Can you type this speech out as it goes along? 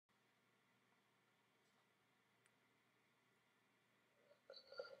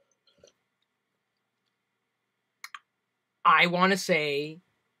I want to say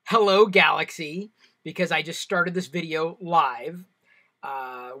hello, Galaxy, because I just started this video live,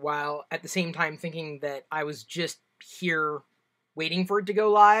 while at the same time thinking that I was just here waiting for it to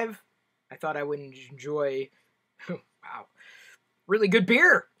go live. I thought I would enjoy, wow, really good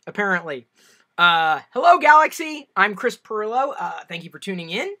beer, apparently. Hello, Galaxy. I'm Chris Pirillo. Thank you for tuning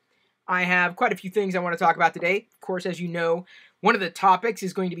in. I have quite a few things I want to talk about today. Of course, as you know, one of the topics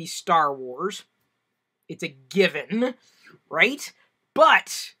is going to be Star Wars. It's a given, right?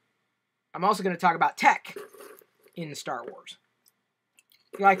 But I'm also going to talk about tech in Star Wars.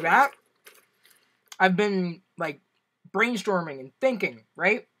 You like that? I've been, brainstorming and thinking,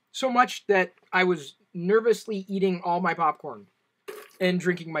 right? So much that I was nervously eating all my popcorn and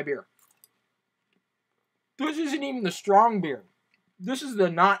drinking my beer. This isn't even the strong beer. This is the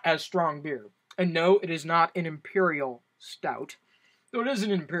not as strong beer. And no, it is not an Imperial Stout. Though it is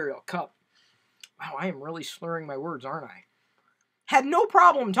an Imperial Cup. Wow, I am really slurring my words, aren't I? Had no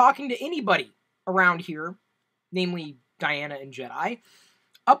problem talking to anybody around here, namely Diana and Jedi,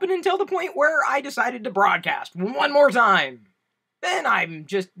 up until the point where I decided to broadcast one more time. Then I'm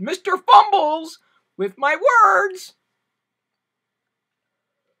just Mr. Fumbles with my words.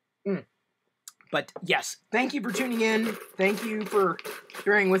 But yes, thank you for tuning in. Thank you for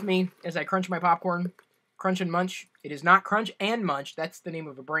bearing with me as I crunch my popcorn. Crunch and Munch. It is not Crunch and Munch. That's the name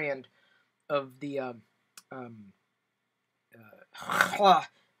of a brand of the, oh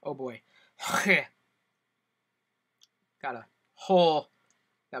boy. Got a hole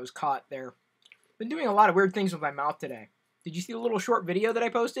that was caught there. Been doing a lot of weird things with my mouth today. Did you see the little short video that I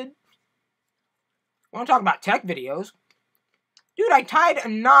posted? I want to talk about tech videos. Dude, I tied a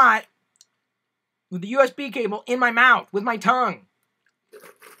knot with the USB cable in my mouth with my tongue.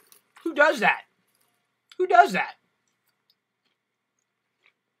 Who does that? Who does that?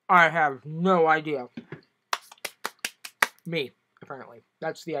 I have no idea. Me, apparently.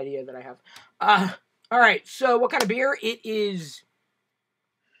 That's the idea that I have. Alright, so what kind of beer? It is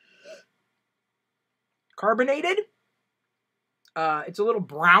carbonated. It's a little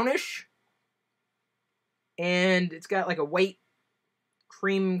brownish. And it's got like a white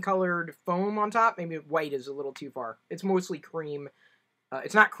cream-colored foam on top. Maybe white is a little too far. It's mostly cream.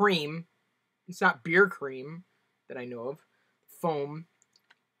 It's not cream. It's not beer cream that I know of. Foam.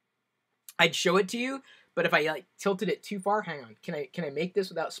 I'd show it to you, but if I tilted it too far, hang on. Can I make this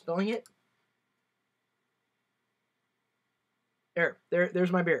without spilling it?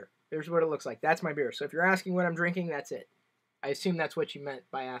 There's my beer. There's what it looks like. That's my beer. So if you're asking what I'm drinking, that's it. I assume that's what you meant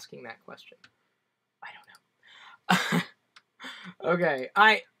by asking that question. I don't know. Okay,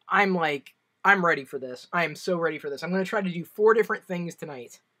 I'm ready for this. I am so ready for this. I'm going to try to do 4 different things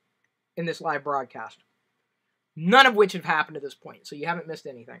tonight in this live broadcast. None of which have happened at this point, so you haven't missed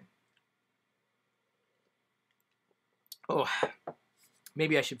anything. Oh,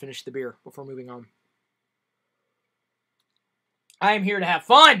 maybe I should finish the beer before moving on. I am here to have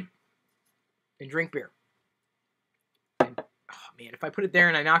fun and drink beer. And, oh man, if I put it there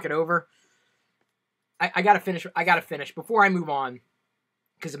and I knock it over, I gotta finish. I gotta finish before I move on.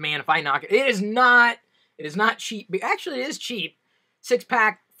 Because man, if I knock it, it is not cheap. Actually, it is cheap.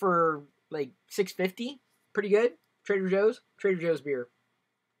 6-pack for like $6.50. Pretty good. Trader Joe's beer,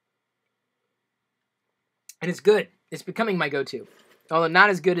 and it's good. It's becoming my go-to. Although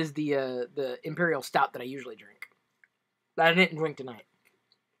not as good as the Imperial Stout that I usually drink. That I didn't drink tonight.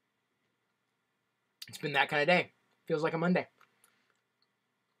 It's been that kind of day. Feels like a Monday.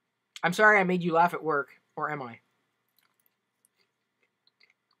 I'm sorry I made you laugh at work, or am I?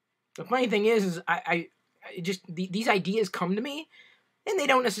 The funny thing is I just these ideas come to me, and they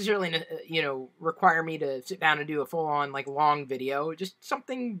don't necessarily require me to sit down and do a full-on long video. Just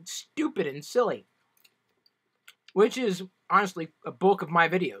something stupid and silly, which is honestly a bulk of my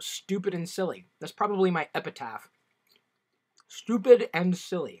videos. Stupid and silly. That's probably my epitaph. Stupid and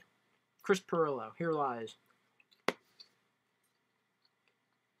silly. Chris Pirillo. Here lies.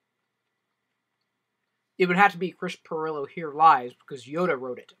 It would have to be Chris Pirillo, Here Lies, because Yoda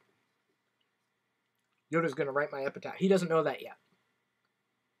wrote it. Yoda's going to write my epitaph. He doesn't know that yet.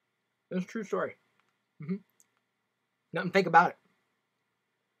 It's a true story. Nothing to think about it.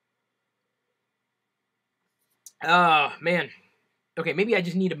 Oh, man. Okay, maybe I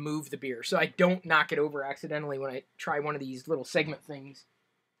just need to move the beer so I don't knock it over accidentally when I try one of these little segment things.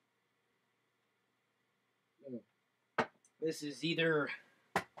 This is either...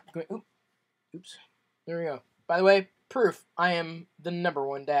 Oops. There we go. By the way, proof. I am the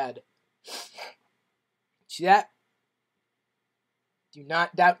 #1 dad. See that? Do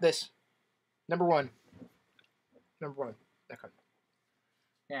not doubt this. #1. #1. Okay.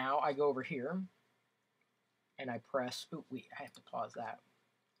 Now I go over here and I press... Oh, wait, I have to pause that.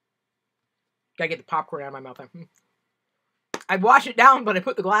 Gotta get the popcorn out of my mouth. I wash it down, but I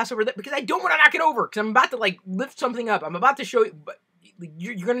put the glass over there because I don't want to knock it over because I'm about to, like, lift something up. I'm about to show you, but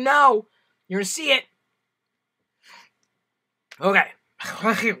you're going to know. You're going to see it. Okay.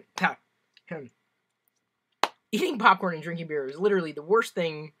 Eating popcorn and drinking beer is literally the worst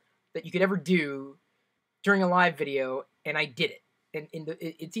thing that you could ever do during a live video, and I did it. And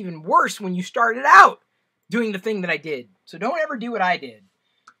it's even worse when you started out doing the thing that I did. So don't ever do what I did.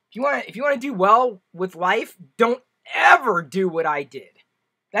 If you want to do well with life, don't ever do what I did.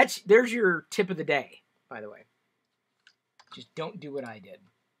 There's your tip of the day, by the way. Just don't do what I did.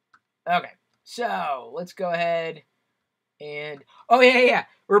 Okay, so let's go ahead and... Oh, yeah.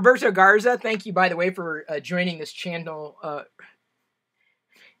 Roberto Garza, thank you, by the way, for joining this channel.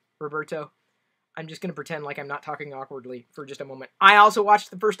 Roberto, I'm just going to pretend like I'm not talking awkwardly for just a moment. I also watched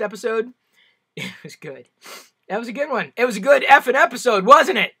the first episode. It was good. That was a good one. It was a good effing episode,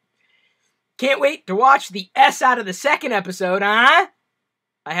 wasn't it? Can't wait to watch the S out of the second episode, huh?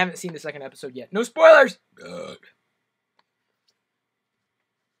 I haven't seen the second episode yet. No spoilers! Good.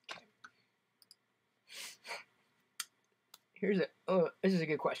 This is a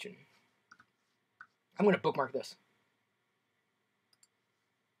good question. I'm going to bookmark this.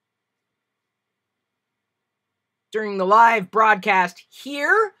 During the live broadcast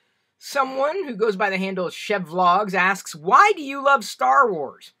here, someone who goes by the handle Chevvlogs asks, why do you love Star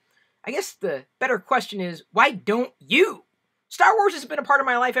Wars? I guess the better question is, why don't you? Star Wars has been a part of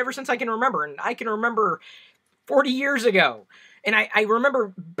my life ever since I can remember, and I can remember 40 years ago. And I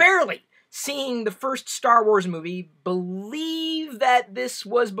remember barely seeing the first Star Wars movie. Believe that this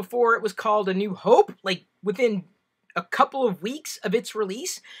was before it was called A New Hope, like within a couple of weeks of its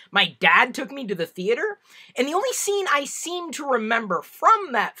release. My dad took me to the theater, and the only scene I seem to remember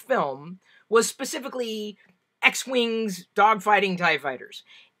from that film was specifically X-Wings dogfighting TIE fighters.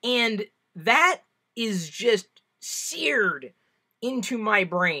 And that is just seared into my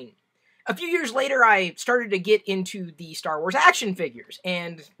brain. A few years later, I started to get into the Star Wars action figures,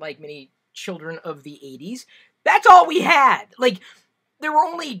 and like many children of the 80s, that's all we had. Like, there were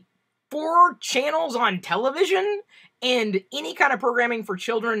only 4 channels on television, and any kind of programming for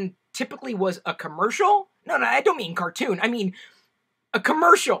children typically was a commercial. No, I don't mean cartoon. I mean a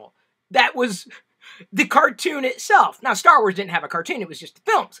commercial that was the cartoon itself. Now, Star Wars didn't have a cartoon. It was just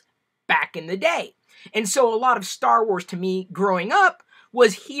the films back in the day. And so a lot of Star Wars to me growing up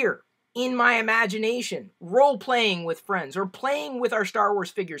was here in my imagination, role-playing with friends or playing with our Star Wars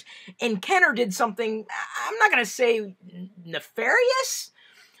figures. And Kenner did something, I'm not going to say nefarious,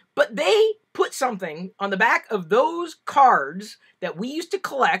 but they put something on the back of those cards that we used to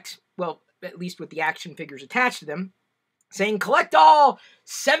collect, well, at least with the action figures attached to them, saying collect all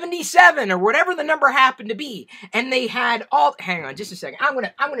 77 or whatever the number happened to be. And they had all, hang on just a second. I'm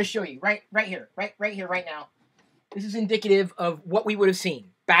going to show you right here, right now. This is indicative of what we would have seen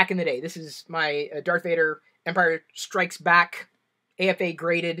back in the day. This is my Darth Vader Empire Strikes Back AFA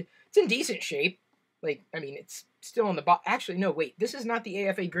graded. It's in decent shape. Like, I mean, it's still on the box. Actually, no, wait. This is not the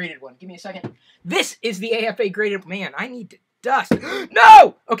AFA graded one. Give me a second. This is the AFA graded. Man, I need to dust.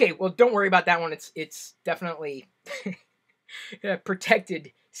 No! Okay, well, don't worry about that one. It's definitely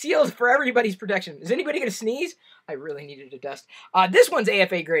protected. Sealed for everybody's protection. Is anybody going to sneeze? I really needed to dust. This one's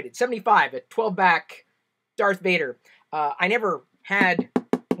AFA graded. 75, a 12-back Darth Vader. I never had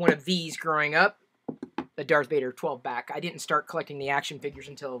one of these growing up. A Darth Vader 12-back. I didn't start collecting the action figures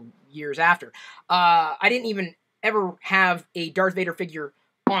until years after. I didn't even ever have a Darth Vader figure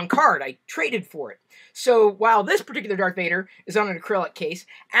on card. I traded for it. So while this particular Darth Vader is on an acrylic case,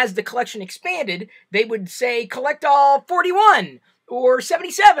 as the collection expanded, they would say collect all 41 or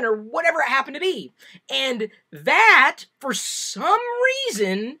 77 or whatever it happened to be. And that, for some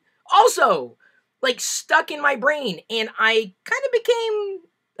reason, also like stuck in my brain, and I kind of became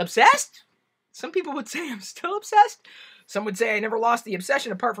obsessed. Some people would say I'm still obsessed. Some would say I never lost the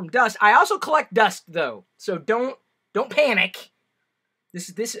obsession apart from dust. I also collect dust though, so don't panic.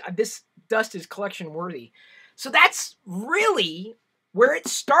 This dust is collection worthy. So that's really where it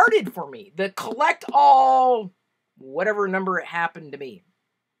started for me. The collect all whatever number it happened to be.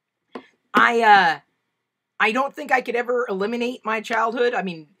 I don't think I could ever eliminate my childhood. I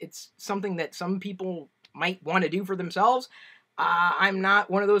mean, it's something that some people might want to do for themselves. I'm not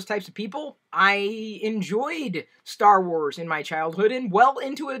one of those types of people. I enjoyed Star Wars in my childhood and well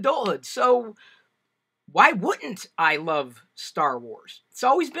into adulthood. So why wouldn't I love Star Wars? It's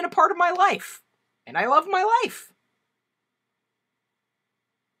always been a part of my life, and I love my life.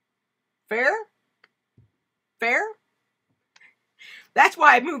 Fair? Fair? That's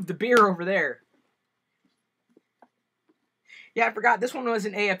why I moved the beer over there. Yeah, I forgot. This one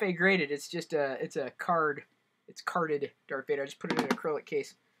wasn't AFA graded. It's just it's a card. It's carded Darth Vader. I just put it in an acrylic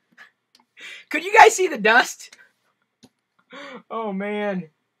case. Could you guys see the dust? Oh, man.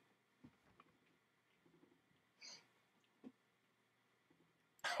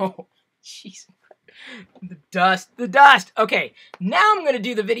 Oh, jeez. The dust. The dust. Okay, now I'm going to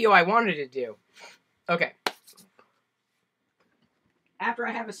do the video I wanted to do. Okay. After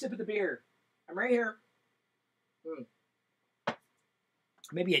I have a sip of the beer. I'm right here.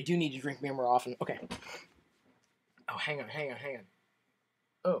 Maybe I do need to drink beer more often. Okay. Oh, hang on.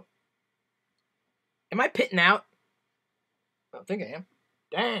 Oh. Am I pitting out? I don't think I am.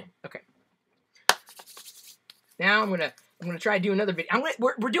 Dang. Okay. Now I'm gonna try to do another video.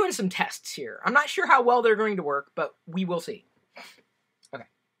 We're doing some tests here. I'm not sure how well they're going to work, but we will see. Okay.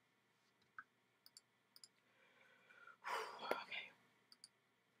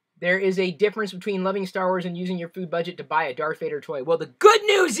 There is a difference between loving Star Wars and using your food budget to buy a Darth Vader toy. Well, the good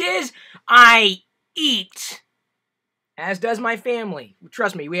news is I eat. As does my family.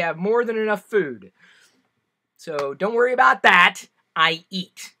 Trust me, we have more than enough food. So don't worry about that. I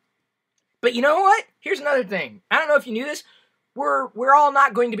eat. But you know what? Here's another thing. I don't know if you knew this. We're all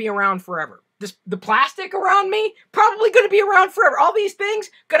not going to be around forever. The plastic around me, probably going to be around forever. All these things,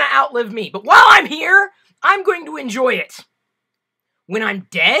 going to outlive me. But while I'm here, I'm going to enjoy it. When I'm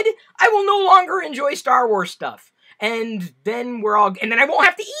dead, I will no longer enjoy Star Wars stuff. And then I won't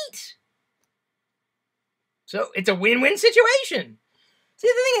have to eat. So it's a win-win situation. See,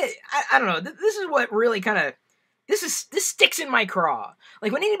 the thing is, I don't know, this is what really kind of, this sticks in my craw.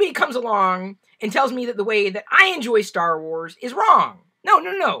 Like, when anybody comes along and tells me that the way that I enjoy Star Wars is wrong.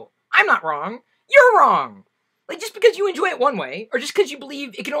 No. I'm not wrong. You're wrong. Like, just because you enjoy it one way, or just because you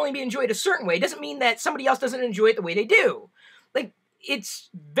believe it can only be enjoyed a certain way, doesn't mean that somebody else doesn't enjoy it the way they do. Like, it's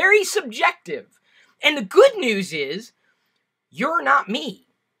very subjective. And the good news is, you're not me.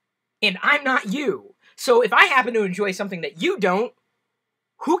 And I'm not you. So if I happen to enjoy something that you don't,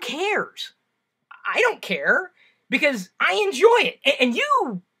 who cares? I don't care. Because I enjoy it. And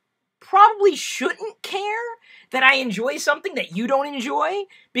you probably shouldn't care that I enjoy something that you don't enjoy,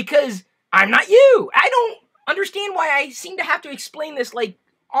 because I'm not you. I don't understand why I seem to have to explain this like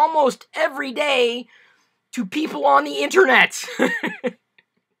almost every day to people on the internet.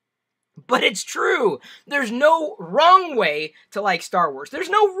 But it's true. There's no wrong way to like Star Wars. There's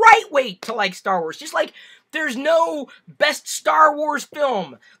no right way to like Star Wars. Just like there's no best Star Wars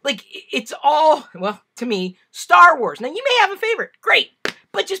film. Like, it's all, well, to me, Star Wars. Now, you may have a favorite. Great.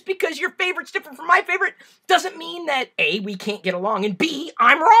 But just because your favorite's different from my favorite doesn't mean that, A, we can't get along, and B,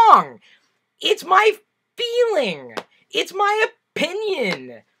 I'm wrong. It's my feeling. It's my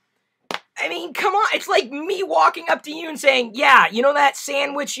opinion. I mean, come on. It's like me walking up to you and saying, yeah, you know that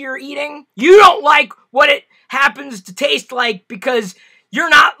sandwich you're eating? You don't like what it happens to taste like because you're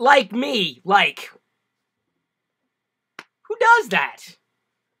not like me. Like, who does that?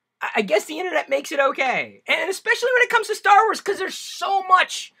 I guess the internet makes it okay. And especially when it comes to Star Wars, because there's so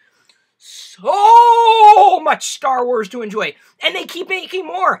much Star Wars to enjoy. And they keep making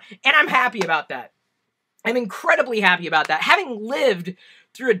more. And I'm happy about that. I'm incredibly happy about that. Having lived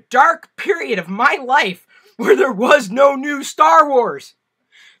through a dark period of my life where there was no new Star Wars.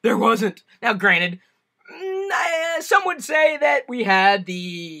 There wasn't. Now, granted, some would say that we had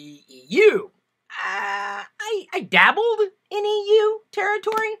the EU. I dabbled in EU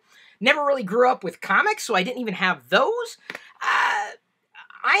territory. Never really grew up with comics, so I didn't even have those.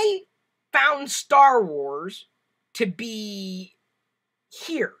 I found Star Wars to be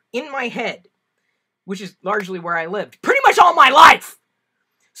here, in my head, which is largely where I lived pretty much all my life.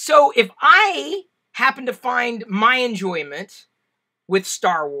 So if I happen to find my enjoyment with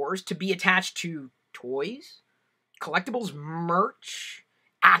Star Wars to be attached to toys, collectibles, merch,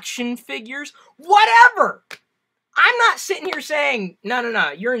 action figures, whatever, I'm not sitting here saying,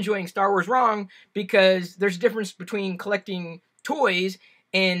 no, you're enjoying Star Wars wrong because there's a difference between collecting toys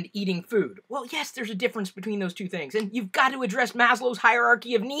and eating food. Well, yes, there's a difference between those two things, and you've got to address Maslow's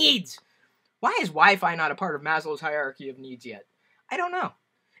hierarchy of needs. Why is Wi-Fi not a part of Maslow's hierarchy of needs yet? I don't know.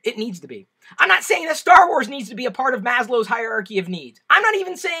 It needs to be. I'm not saying that Star Wars needs to be a part of Maslow's hierarchy of needs. I'm not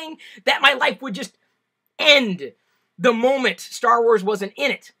even saying that my life would just end the moment Star Wars wasn't in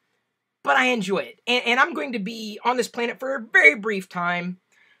it. But I enjoy it. And I'm going to be on this planet for a very brief time.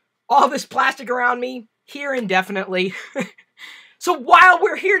 All this plastic around me, here indefinitely. So while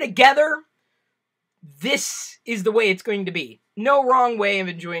we're here together, this is the way it's going to be. No wrong way of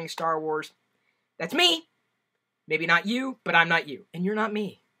enjoying Star Wars. That's me. Maybe not you, but I'm not you. And you're not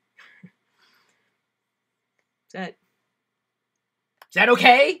me. Is that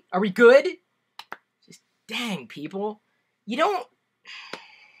okay? Are we good? Just dang, people. you don't...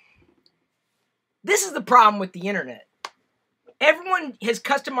 This is the problem with the internet. Everyone has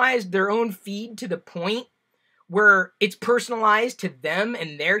customized their own feed to the point where it's personalized to them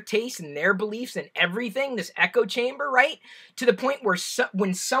and their tastes and their beliefs and everything, this echo chamber, right? To the point where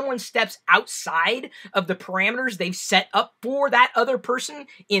when someone steps outside of the parameters they've set up for that other person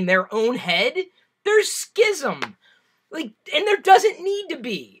in their own head, there's schism. Like, and there doesn't need to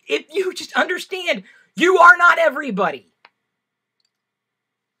be. If you just understand, you are not everybody.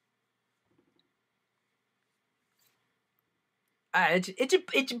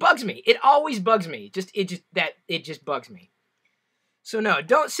 It bugs me. It always bugs me. It just bugs me. So no,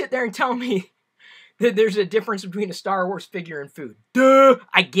 don't sit there and tell me that there's a difference between a Star Wars figure and food. Duh,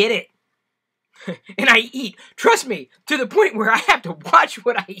 I get it. And I eat. Trust me, to the point where I have to watch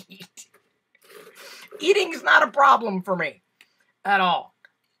what I eat. Eating is not a problem for me at all.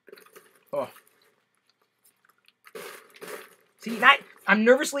 Oh. See, I'm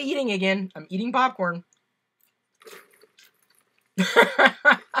nervously eating again. I'm eating popcorn.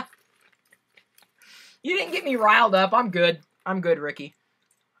 You didn't get me riled up. I'm good. I'm good, Ricky.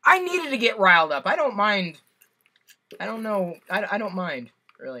 I needed to get riled up. I don't mind. I don't know. I don't mind,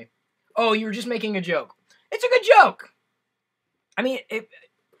 really. Oh, you were just making a joke. It's a good joke. I mean,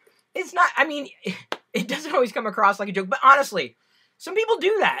 it's not, I mean, it doesn't always come across like a joke, but honestly, some people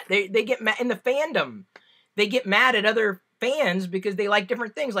do that. They get mad in the fandom. They get mad at other fans because they like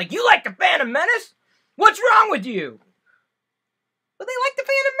different things. Like, you like the Phantom Menace? What's wrong with you? But they like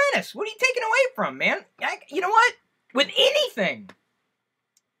the Phantom Menace. What are you taking away from, man? You know what? With anything,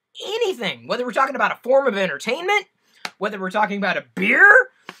 whether we're talking about a form of entertainment, whether we're talking about a beer,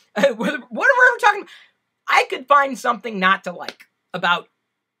 whatever we're talking about, I could find something not to like about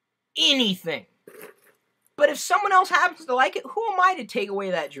anything. But if someone else happens to like it, who am I to take away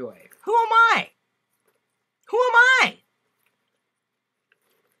that joy? Who am I? Who am I?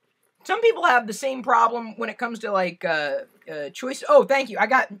 Some people have the same problem when it comes to, like, choice. Oh, thank you. I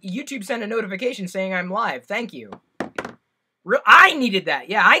got YouTube sent a notification saying I'm live. Thank you. I needed that.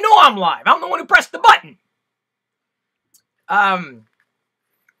 Yeah, I know I'm live. I'm the one who pressed the button.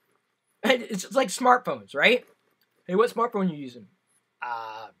 It's like smartphones, right? Hey, what smartphone are you using?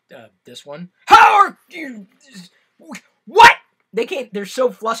 This one. How are you? What? They can't. They're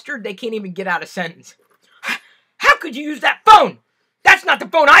so flustered they can't even get out a sentence. How could you use that phone? That's not the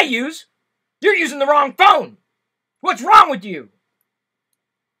phone I use. You're using the wrong phone. What's wrong with you?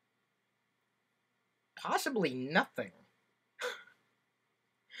 Possibly nothing.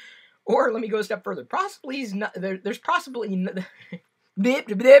 Or let me go a step further. Possibly there's possibly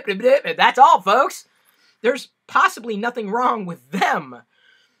that's all, folks. There's possibly nothing wrong with them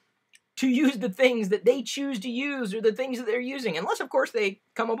to use the things that they choose to use or the things that they're using. Unless, of course, they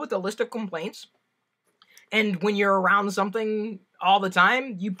come up with a list of complaints. And when you're around something all the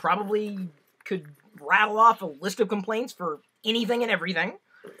time, you probably could rattle off a list of complaints for anything and everything.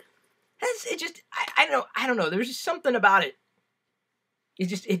 I don't know. There's just something about it. It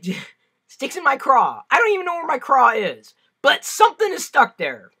just sticks in my craw. I don't even know where my craw is. But something is stuck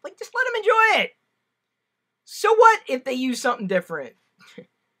there. Like, just let them enjoy it. So what if they use something different?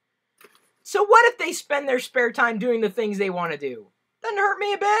 So what if they spend their spare time doing the things they want to do? Doesn't hurt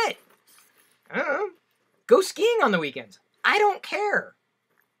me a bit. I don't know. Go skiing on the weekends. I don't care.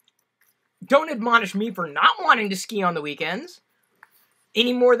 Don't admonish me for not wanting to ski on the weekends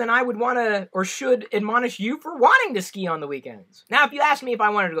any more than I would want to or should admonish you for wanting to ski on the weekends. Now, if you ask me if I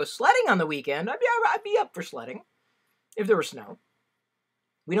wanted to go sledding on the weekend, I'd be up for sledding if there was snow.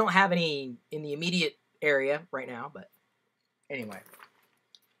 We don't have any in the immediate area right now, but anyway.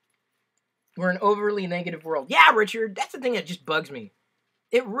 We're an overly negative world. Yeah, Richard, that's the thing that just bugs me.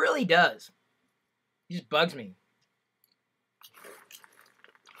 It really does. It just bugs me.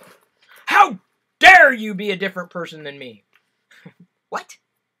 How dare you be a different person than me? What?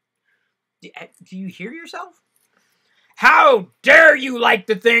 Do you hear yourself? How dare you like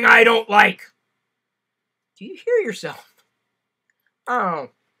the thing I don't like? Do you hear yourself? Oh.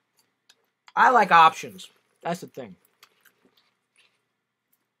 I like options. That's the thing.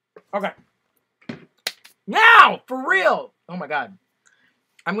 Okay. Now, for real. Oh my God.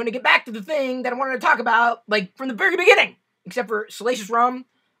 I'm going to get back to the thing that I wanted to talk about, like, from the very beginning. Except for Salacious Rum.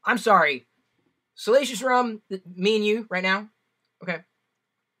 I'm sorry. Salacious Rum, me and you, right now. Okay.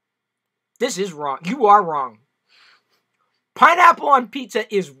 This is wrong. You are wrong. Pineapple on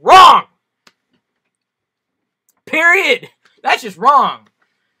pizza is wrong. Period. That's just wrong.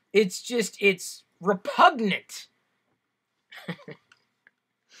 It's repugnant.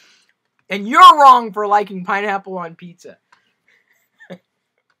 And you're wrong for liking pineapple on pizza.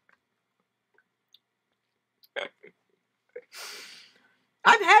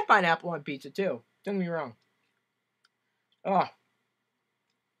 had pineapple on pizza too. Don't get me wrong. Oh.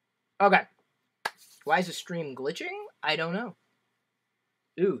 Okay. Why is the stream glitching? I don't know.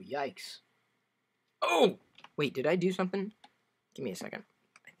 Ooh, yikes. Oh! Wait, did I do something? Give me a second.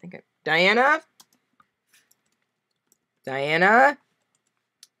 I think I... Diana? Diana?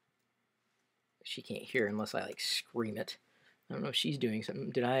 She can't hear unless I, like, scream it. I don't know if she's doing something.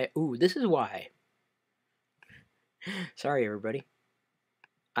 Did I... Ooh, this is why. Sorry, everybody.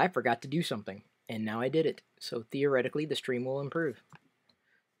 I forgot to do something, and now I did it. So, theoretically, the stream will improve.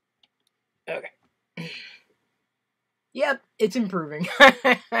 Okay. Yep, it's improving.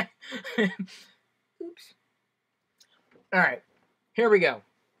 Oops. Alright, here we go.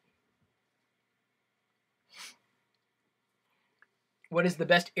 What is the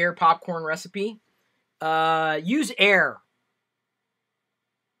best air popcorn recipe? Use air.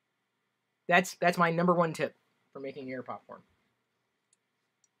 That's my #1 tip for making air popcorn.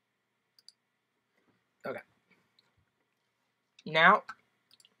 Okay. Now,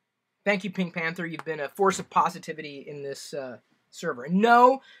 thank you, Pink Panther. You've been a force of positivity in this server.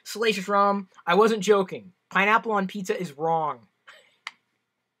 No, Salacious Rum, I wasn't joking. Pineapple on pizza is wrong.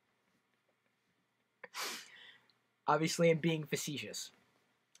 Obviously, I'm being facetious.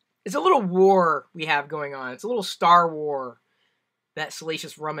 It's a little war we have going on. It's a little Star War that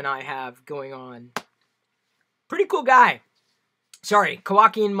Salacious Rum and I have going on. Pretty cool guy. Sorry,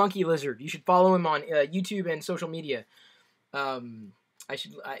 Kowakian Monkey Lizard. You should follow him on YouTube and social media. I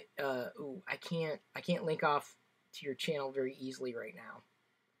can't link off to your channel very easily right now.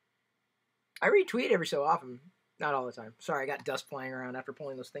 I retweet every so often. Not all the time. Sorry, I got dust flying around after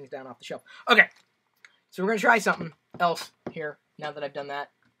pulling those things down off the shelf. Okay. So we're going to try something else here, now that I've done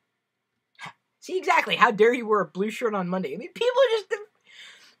that. See, exactly. How dare you wear a blue shirt on Monday? I mean, people are just...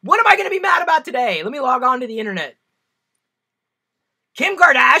 What am I going to be mad about today? Let me log on to the internet. Kim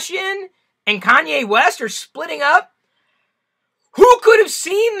Kardashian and Kanye West are splitting up? Who could have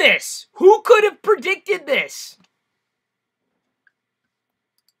seen this? Who could have predicted this?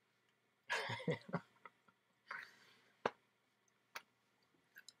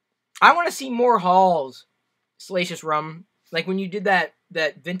 I want to see more hauls, Salacious Rum. Like when you did that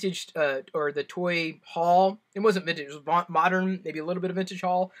vintage or the toy haul. It wasn't vintage. It was modern, maybe a little bit of vintage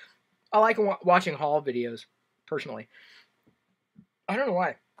haul. I like watching haul videos, personally. I don't know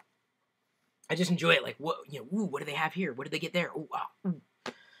why. I just enjoy it. Like, what, ooh, what do they have here? What did they get there? Ooh,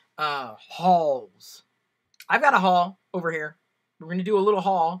 hauls. I've got a haul over here. We're going to do a little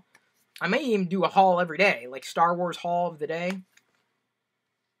haul. I may even do a haul every day, like Star Wars haul of the day.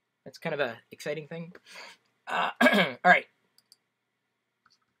 That's kind of a exciting thing. All right.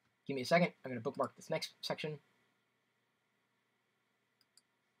 Give me a second. I'm going to bookmark this next section.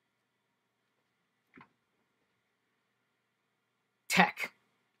 Tech.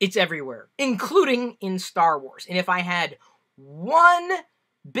 It's everywhere, including in Star Wars. And if I had one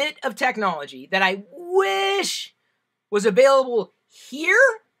bit of technology that I wish was available here,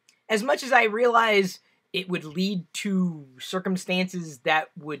 as much as I realize it would lead to circumstances that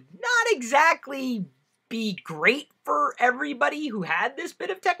would not exactly be great for everybody who had this bit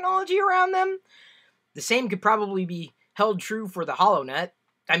of technology around them, the same could probably be held true for the HoloNet.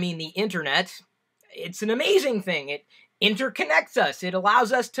 I mean, the internet. It's an amazing thing. It interconnects us. It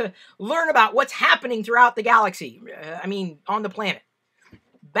allows us to learn about what's happening throughout the galaxy. On the planet.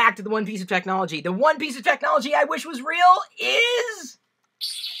 Back to the one piece of technology. The one piece of technology I wish was real is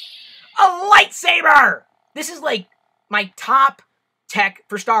a lightsaber! This is like my top tech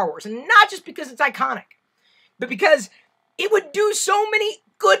for Star Wars. And not just because it's iconic, but because it would do so many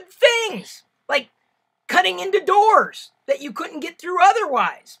good things. Like cutting into doors that you couldn't get through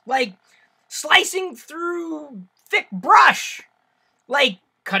otherwise. Like slicing through thick brush. Like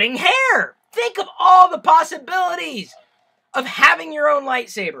cutting hair. Think of all the possibilities of having your own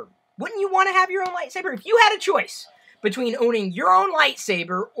lightsaber. Wouldn't you want to have your own lightsaber? If you had a choice between owning your own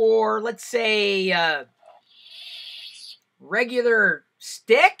lightsaber or, let's say, regular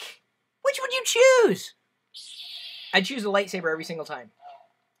stick, which would you choose? I'd choose a lightsaber every single time,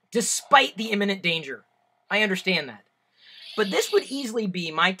 despite the imminent danger. I understand that. But this would easily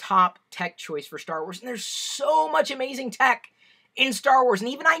be my top tech choice for Star Wars, and there's so much amazing tech in Star Wars, and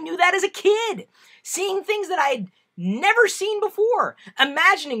even I knew that as a kid, seeing things that I'd never seen before,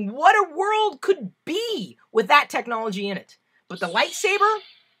 imagining what a world could be with that technology in it. But the lightsaber,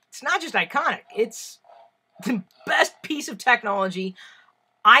 it's not just iconic, it's the best piece of technology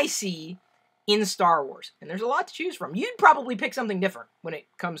I see in Star Wars. And there's a lot to choose from. You'd probably pick something different when it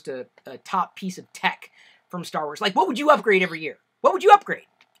comes to a top piece of tech from Star Wars. Like, what would you upgrade every year? What would you upgrade,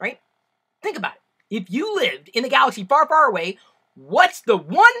 right? Think about it. If you lived in the galaxy far, far away, what's the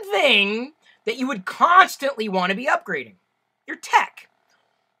one thing that you would constantly want to be upgrading? Your tech.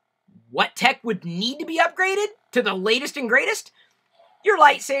 What tech would need to be upgraded to the latest and greatest? Your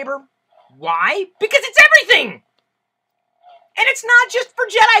lightsaber. Why? Because it's everything! And it's not just for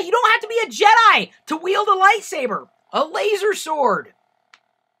Jedi. You don't have to be a Jedi to wield a lightsaber, a laser sword,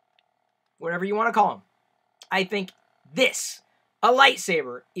 whatever you want to call them. I think this, a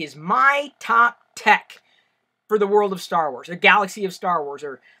lightsaber, is my top tech for the world of Star Wars, or galaxy of Star Wars,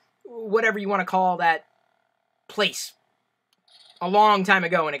 or whatever you want to call that place a long time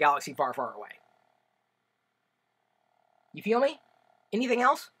ago in a galaxy far, far away. You feel me? Anything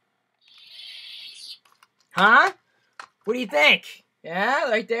else? Huh? What do you think? Yeah,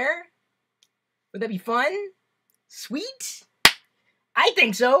 right there? Would that be fun? Sweet? I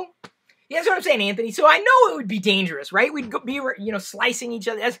think so. Yeah, that's what I'm saying, Anthony. So I know it would be dangerous, right? We'd be, you know, slicing each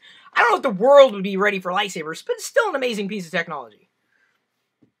other. I don't know if the world would be ready for lightsabers, but it's still an amazing piece of technology.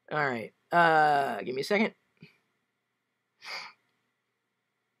 All right. Give me a second.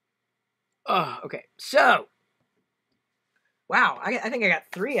 Oh, okay. So, wow, I think I got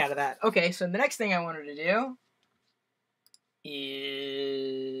 3 out of that. Okay, so the next thing I wanted to do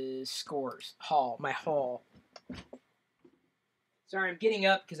is scores. My haul. Sorry, I'm getting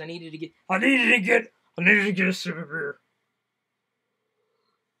up because I needed to get a sip of beer.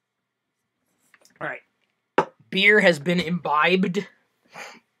 All right. Beer has been imbibed.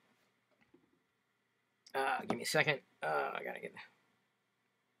 Give me a second. I gotta get...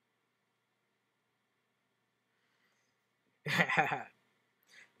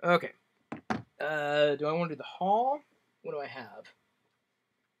 Okay. Do I want to do the haul? What do I have?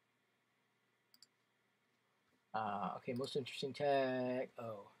 Okay, most interesting tech.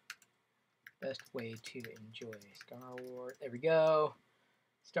 Oh. Best way to enjoy Star Wars. There we go.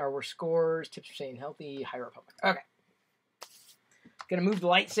 Star Wars scores. Tips for staying healthy. High Republic. Okay. Gonna move the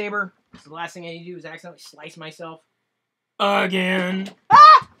lightsaber. So the last thing I need to do is accidentally slice myself. Again.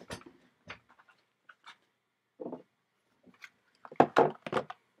 Ah!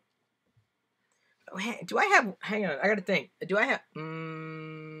 Oh, hey, do I have... Hang on. I gotta think. Do I have...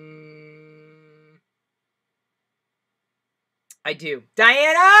 I do.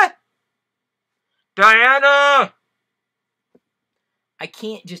 Diana! Diana! I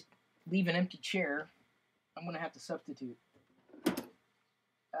can't just leave an empty chair. I'm gonna have to substitute.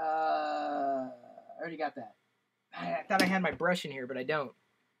 I already got that. I thought I had my brush in here, but I don't.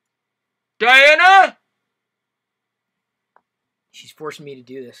 Diana! She's forcing me to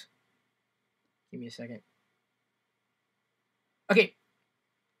do this. Give me a second. Okay.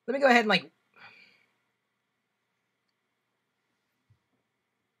 Let me go ahead and like...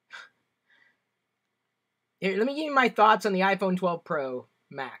 Here, let me give you my thoughts on the iPhone 12 Pro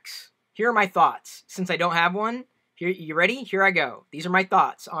Max. Here are my thoughts. Since I don't have one, here, you ready? Here I go. These are my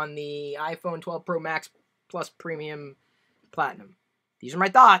thoughts on the iPhone 12 Pro Max Plus Premium Platinum. These are my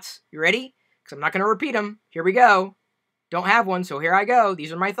thoughts. You ready? Because I'm not going to repeat them. Here we go. Don't have one, so here I go.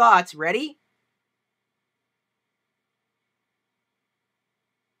 These are my thoughts. Ready?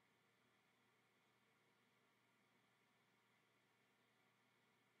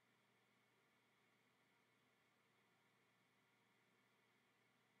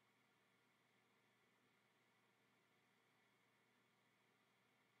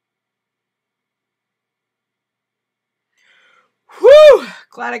 Whew!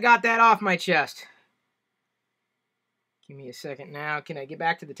 Glad I got that off my chest. Give me a second now. Can I get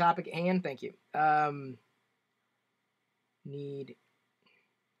back to the topic at hand? Thank you. Need...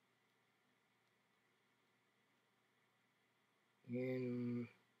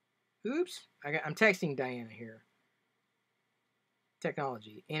 Oops. I'm texting Diana here.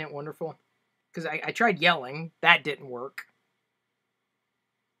 Technology. Ain't it wonderful? Because I tried yelling. That didn't work.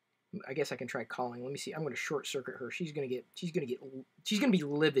 I guess I can try calling. Let me see. I'm going to short circuit her. She's going to be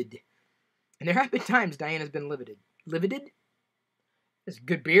livid. And there have been times Diana's been livided. Livided? It's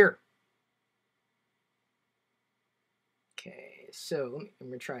good beer. Okay, so I'm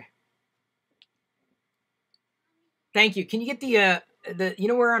going to try. Thank you. Can you get the you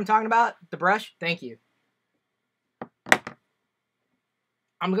know where I'm talking about? The brush? Thank you.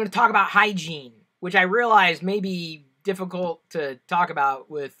 I'm going to talk about hygiene, which I realize may be difficult to talk about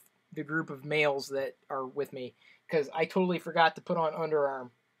with the group of males that are with me, because I totally forgot to put on underarm.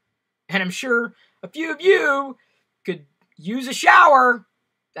 And I'm sure a few of you could use a shower.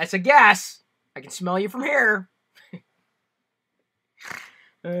 That's a guess. I can smell you from here.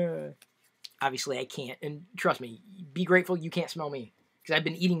 Obviously, I can't. And trust me, be grateful you can't smell me, because I've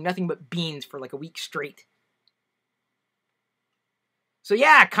been eating nothing but beans for like a week straight. So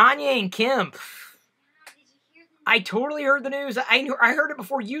yeah, Kanye and Kim. I totally heard the news. I heard it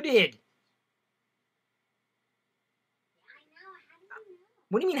before you did.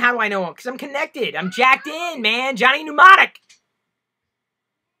 What do you mean, how do I know? Because I'm connected. I'm jacked in, man. Johnny Mnemonic.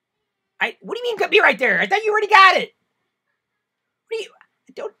 What do you mean, be right there? I thought you already got it. What do you...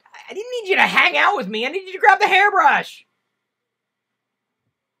 I didn't need you to hang out with me. I need you to grab the hairbrush.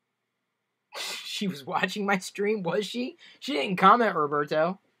 She was watching my stream, was she? She didn't comment,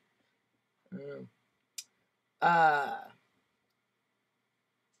 Roberto. By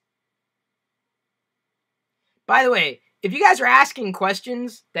the way, if you guys are asking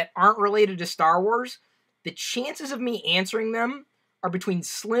questions that aren't related to Star Wars, the chances of me answering them are between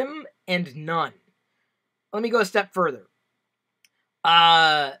slim and none. Let me go a step further.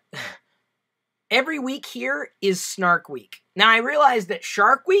 Every week here is Snark Week. Now, I realize that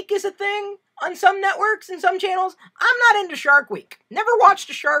Shark Week is a thing on some networks and some channels. I'm not into Shark Week. Never watched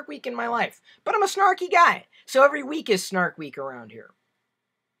a Shark Week in my life, but I'm a snarky guy. So every week is Snark Week around here.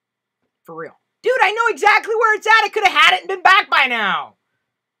 For real. Dude, I know exactly where it's at. I could have had it and been back by now.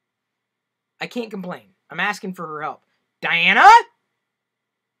 I can't complain. I'm asking for her help. Diana?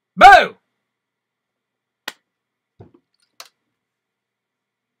 Boo!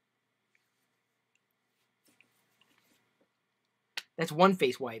 That's one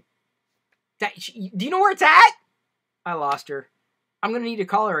face wipe. Do you know where it's at? I lost her. I'm going to need to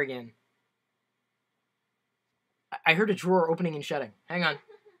call her again. I heard a drawer opening and shutting. Hang on.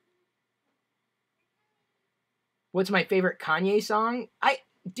 What's my favorite Kanye song?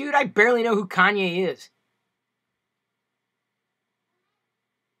 Dude, I barely know who Kanye is.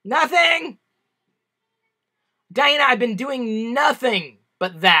 Nothing! Diana, I've been doing nothing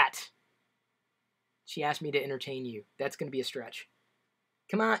but that. She asked me to entertain you. That's going to be a stretch.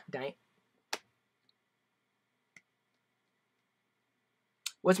 Come on, Diana.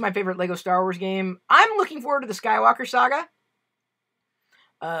 What's my favorite Lego Star Wars game? I'm looking forward to the Skywalker Saga.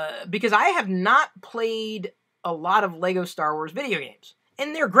 Because I have not played a lot of Lego Star Wars video games.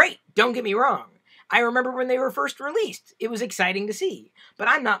 And they're great, don't get me wrong. I remember when they were first released. It was exciting to see. But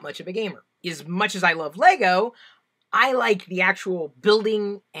I'm not much of a gamer. As much as I love Lego, I like the actual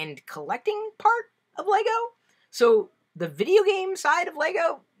building and collecting part of Lego. So the video game side of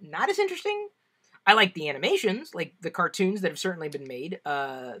Lego, not as interesting. I like the animations, like the cartoons that have certainly been made.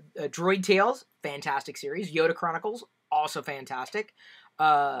 Droid Tales, fantastic series. Yoda Chronicles, also fantastic.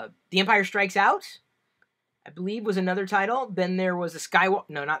 The Empire Strikes Out, I believe, was another title. Then there was the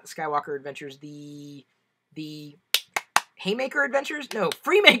no, not the Skywalker Adventures. The Haymaker Adventures? No,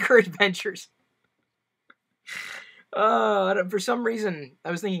 Freemaker Adventures. For some reason, I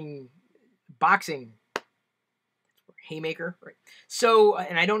was thinking boxing. Haymaker, right? So,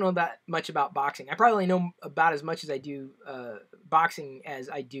 and I don't know that much about boxing. I probably know about as much as I do boxing as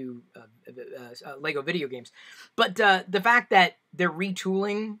I do Lego video games. But the fact that they're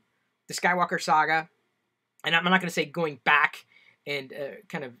retooling the Skywalker Saga, and I'm not going to say going back and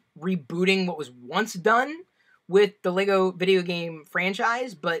kind of rebooting what was once done with the Lego video game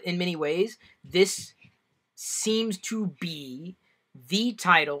franchise, but in many ways, this seems to be the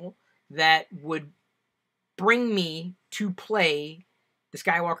title that would bring me to play the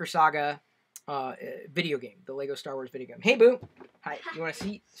Skywalker Saga video game, the Lego Star Wars video game. Hey, Boo. Hi. You want to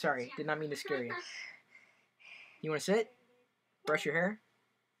see? Sorry, did not mean to scare you. You want to sit? Brush your hair?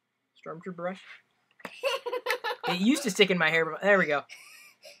 Stormtrooper brush? It used to stick in my hair, but there we go.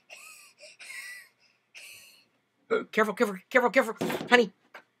 Oh, careful, careful, careful, careful. Honey,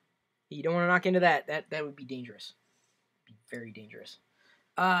 you don't want to knock into that. That would be dangerous. Be very dangerous.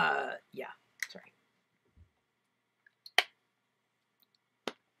 Yeah. Sorry.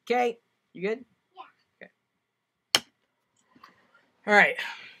 Okay, you good? Yeah. Okay. All right.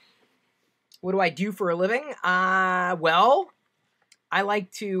 What do I do for a living? Well, I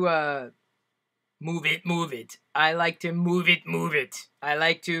like to move it, move it. I like to move it, move it. I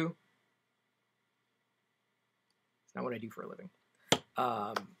like to... It's not what I do for a living.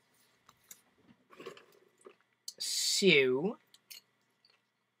 So...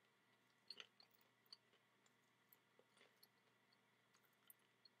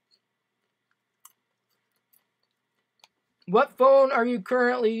 What phone are you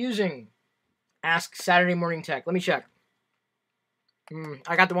currently using? Ask Saturday Morning Tech. Let me check.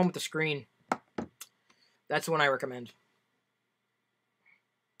 I got the one with the screen. That's the one I recommend.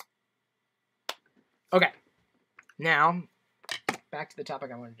 Okay. Now, back to the topic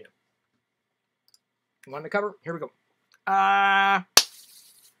I wanted to do. You wanted to cover? Here we go. I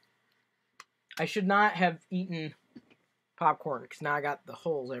should not have eaten popcorn because now I got the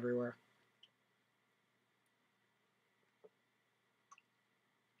holes everywhere.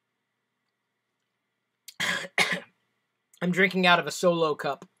 I'm drinking out of a Solo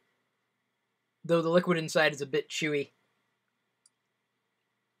cup, though the liquid inside is a bit chewy.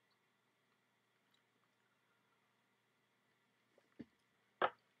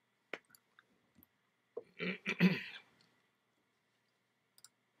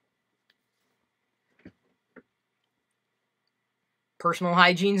 Personal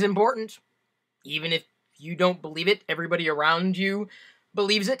hygiene's important. Even if you don't believe it, everybody around you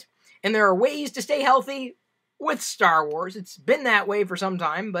believes it. And there are ways to stay healthy with Star Wars. It's been that way for some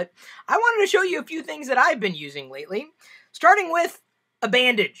time, but I wanted to show you a few things that I've been using lately. Starting with a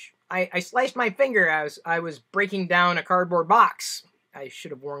bandage. I sliced my finger as I was breaking down a cardboard box. I should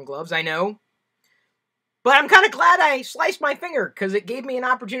have worn gloves, I know. But I'm kind of glad I sliced my finger, because it gave me an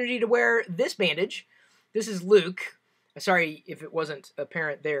opportunity to wear this bandage. This is Luke. Sorry if it wasn't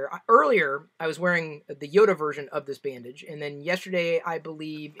apparent there. Earlier, I was wearing the Yoda version of this bandage, and then yesterday, I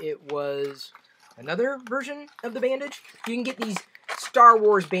believe it was another version of the bandage. You can get these Star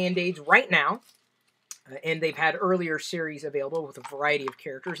Wars Band-Aids right now, and they've had earlier series available with a variety of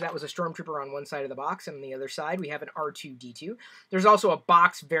characters. That was a Stormtrooper on one side of the box, and on the other side, we have an R2-D2. There's also a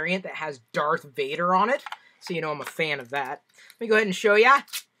box variant that has Darth Vader on it, so you know I'm a fan of that. Let me go ahead and show you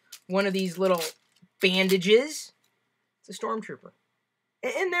one of these little bandages. It's a Stormtrooper.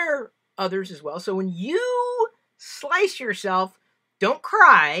 And there are others as well. So when you slice yourself, don't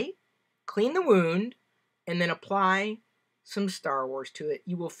cry, clean the wound, and then apply some Star Wars to it.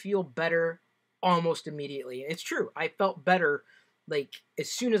 You will feel better almost immediately. And it's true. I felt better like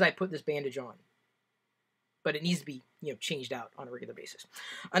as soon as I put this bandage on. But it needs to be, changed out on a regular basis.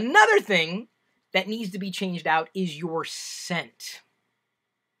 Another thing that needs to be changed out is your scent.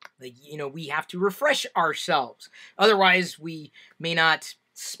 Like, we have to refresh ourselves. Otherwise, we may not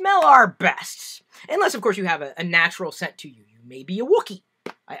smell our best. Unless, of course, you have a natural scent to you. You may be a Wookiee.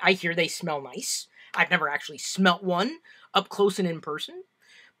 I hear they smell nice. I've never actually smelt one up close and in person.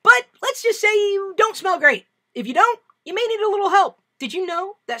 But let's just say you don't smell great. If you don't, you may need a little help. Did you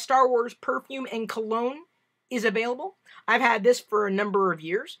know that Star Wars perfume and cologne is available? I've had this for a number of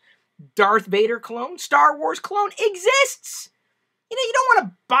years. Darth Vader cologne, Star Wars cologne exists. You don't want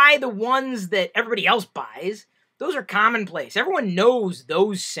to buy the ones that everybody else buys. Those are commonplace. Everyone knows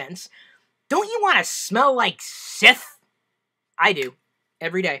those scents. Don't you want to smell like Sith? I do.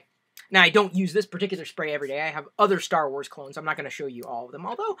 Every day. Now, I don't use this particular spray every day. I have other Star Wars clones. I'm not going to show you all of them,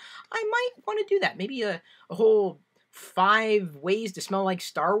 although I might want to do that. Maybe a whole 5 ways to smell like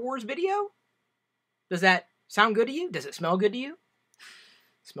Star Wars video? Does that sound good to you? Does it smell good to you?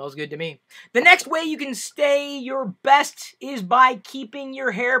 Smells good to me. The next way you can stay your best is by keeping your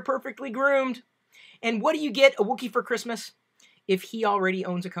hair perfectly groomed. And what do you get a Wookiee for Christmas if he already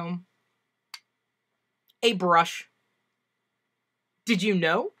owns a comb? A brush. Did you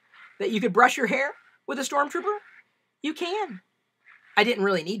know that you could brush your hair with a Stormtrooper? You can. I didn't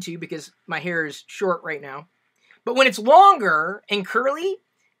really need to because my hair is short right now. But when it's longer and curly,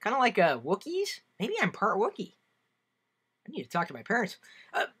 kind of like a Wookiee's, maybe I'm part Wookiee. I need to talk to my parents.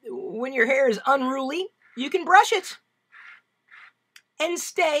 When your hair is unruly, you can brush it. And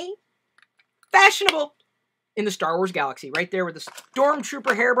stay fashionable in the Star Wars galaxy. Right there with the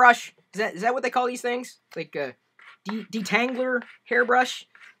Stormtrooper hairbrush. Is that what they call these things? Like a detangler hairbrush?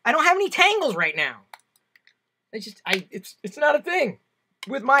 I don't have any tangles right now. It's not a thing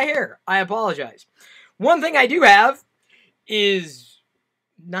with my hair. I apologize. One thing I do have is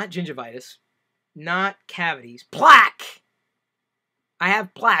not gingivitis, not cavities, plaque. I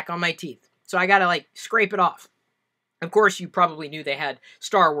have plaque on my teeth, so I gotta, scrape it off. Of course, you probably knew they had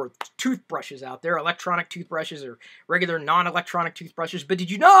Star Wars toothbrushes out there, electronic toothbrushes or regular non-electronic toothbrushes, but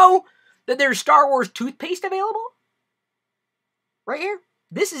did you know that there's Star Wars toothpaste available? Right here.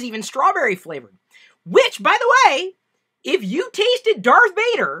 This is even strawberry flavored, which, by the way, if you tasted Darth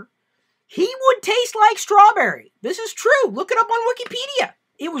Vader, he would taste like strawberry. This is true. Look it up on Wikipedia.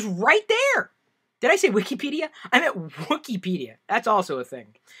 It was right there. Did I say Wikipedia? I meant Wikipedia. That's also a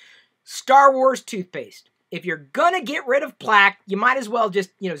thing. Star Wars toothpaste. If you're gonna get rid of plaque, you might as well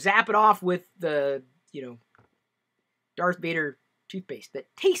just, zap it off with the, Darth Vader toothpaste that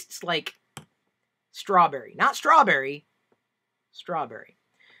tastes like strawberry. Not strawberry, strawberry.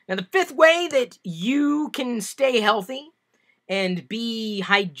 Now, the 5th way that you can stay healthy and be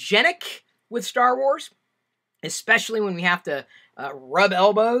hygienic with Star Wars, especially when we have to rub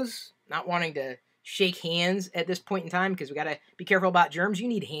elbows, not wanting to shake hands at this point in time because we got to be careful about germs, you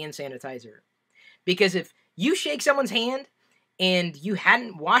need hand sanitizer. Because if you shake someone's hand and you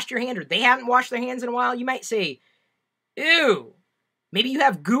hadn't washed your hand or they haven't washed their hands in a while, you might say, ew, maybe you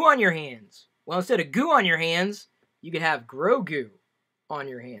have goo on your hands. Well, instead of goo on your hands, you could have Grogu on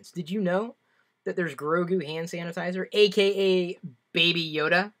your hands. Did you know that there's Grogu hand sanitizer, aka Baby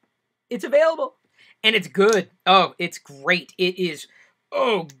Yoda. It's available. And it's good. Oh, it's great. It is,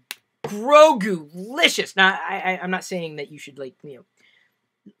 oh, Grogu-licious. Now, I'm not saying that you should, like, you know,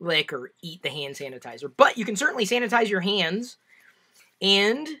 lick or eat the hand sanitizer, but you can certainly sanitize your hands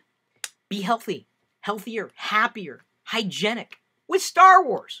and be healthy, healthier, happier, hygienic with Star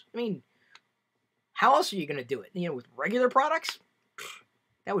Wars. I mean, how else are you going to do it? You know, with regular products?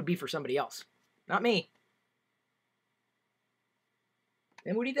 That would be for somebody else, not me.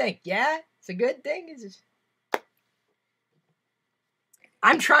 And what do you think? Yeah, it's a good thing.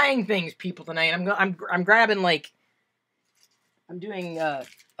 I'm trying things, people, tonight. I'm grabbing, like, I'm doing I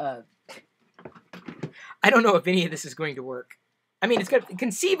don't know if any of this is going to work. I mean,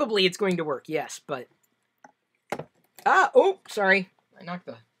 conceivably it's going to work, yes, but oh, sorry, I knocked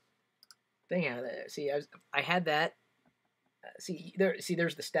the thing out of there. See, I had that.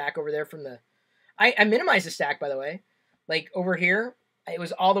 There's the stack over there from the. I minimized the stack, by the way. Like over here, it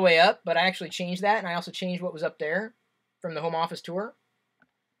was all the way up, but I actually changed that, and I also changed what was up there from the home office tour.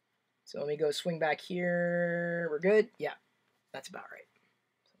 So let me go swing back here. We're good. Yeah, that's about right.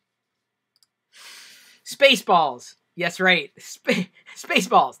 Spaceballs. Yes, right.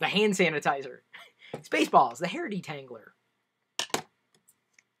 Spaceballs, the hand sanitizer. Spaceballs, the hair detangler.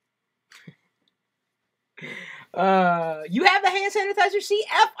 You have the hand sanitizer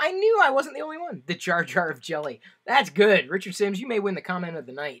CF? I knew I wasn't the only one. The Jar Jar of Jelly. That's good. Richard Sims, you may win the comment of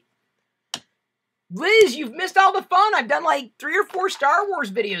the night. Liz, you've missed all the fun. I've done like 3 or 4 Star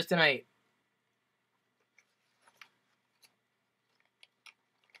Wars videos tonight.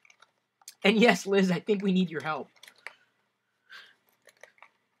 And yes, Liz, I think we need your help.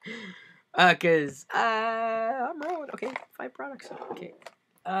 I'm rolling. Okay, 5 products. Okay.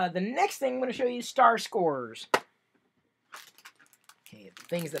 The next thing I'm going to show you is Star Scores. Okay, the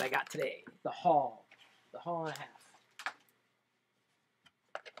things that I got today. The haul. The haul and a half.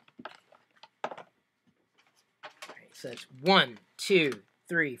 Okay, so it's 1, 2,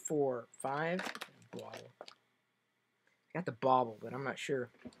 3, 4, 5. Bobble. I got the bobble, but I'm not sure.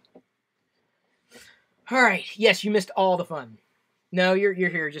 All right. Yes, you missed all the fun. No, you're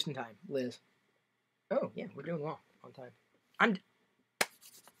here just in time, Liz. Oh, yeah, we're doing well on time. I'm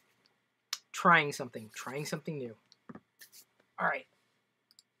trying something new. All right.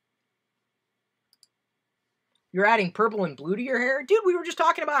 You're adding purple and blue to your hair? Dude, we were just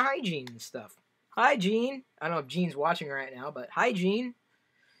talking about hygiene and stuff. Hi, Gene. I don't know if Gene's watching right now, but hi, Gene.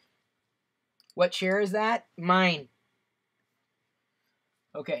 What chair is that? Mine.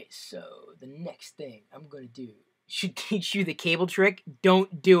 Okay, so the next thing I'm going to do should teach you the cable trick.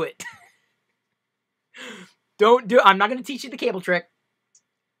 Don't do it. Don't do it. I'm not going to teach you the cable trick.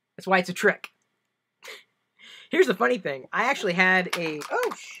 That's why it's a trick. Here's the funny thing. I actually had I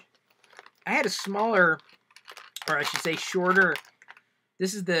had a smaller, or I should say shorter.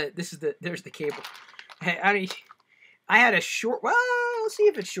 There's the cable. I had a short, well, let's see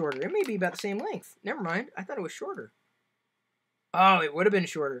if it's shorter. It may be about the same length. Never mind. I thought it was shorter. Oh, it would have been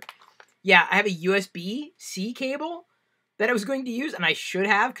shorter. Yeah, I have a USB-C cable that I was going to use, and I should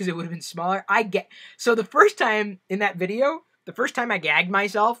have because it would have been smaller. So the first time in that video, the first time I gagged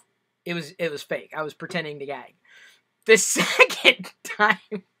myself, it was fake. I was pretending to gag. The second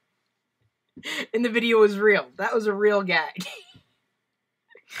time in the video was real. That was a real gag.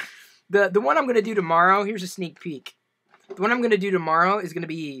 The one I'm going to do tomorrow, here's a sneak peek. The one I'm going to do tomorrow is going to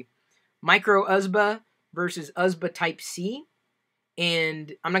be Micro USB versus USB Type-C.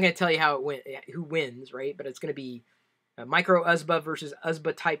 And I'm not going to tell you who wins, right? But it's going to be Micro USB versus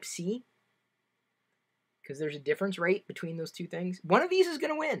USB Type-C. Because there's a difference, right, between those two things. One of these is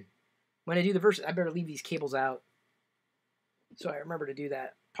going to win. When I do the versus, I better leave these cables out. So I remember to do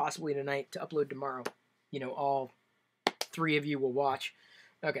that possibly tonight to upload tomorrow. You know, all 3 of you will watch.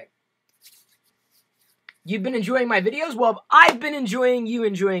 Okay. You've been enjoying my videos? Well, I've been enjoying you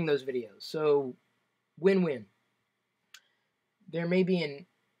enjoying those videos. So, win-win. There may be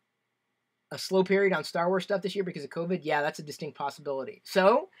a slow period on Star Wars stuff this year because of COVID. Yeah, that's a distinct possibility.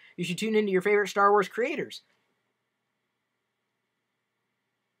 So, you should tune into your favorite Star Wars creators.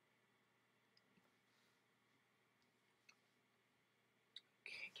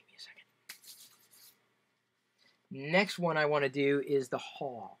 Okay, give me a second. Next one I want to do is the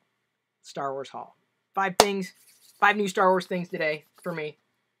haul. Star Wars haul. 5 things. 5 new Star Wars things today for me.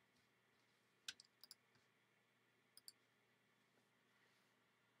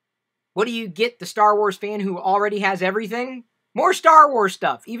 What do you get the Star Wars fan who already has everything? More Star Wars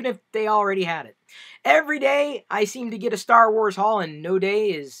stuff, even if they already had it. Every day, I seem to get a Star Wars haul, and no day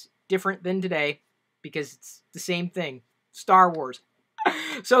is different than today, because it's the same thing. Star Wars.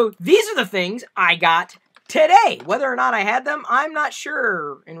 So these are the things I got today. Whether or not I had them, I'm not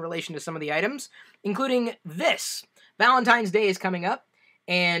sure in relation to some of the items, including this. Valentine's Day is coming up,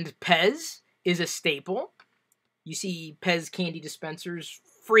 and Pez is a staple. You see Pez candy dispensers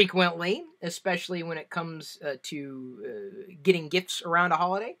frequently, especially when it comes to getting gifts around a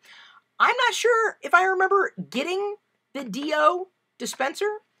holiday. I'm not sure if I remember getting the Dio dispenser,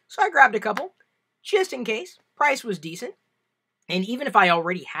 so I grabbed a couple, just in case. Price was decent. And even if I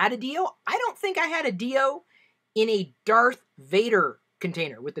already had a Dio, I don't think I had a Dio in a Darth Vader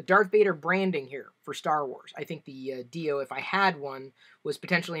container with the Darth Vader branding here for Star Wars. I think the Dio, if I had one, was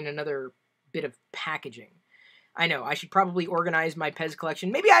potentially in another bit of packaging. I know, I should probably organize my Pez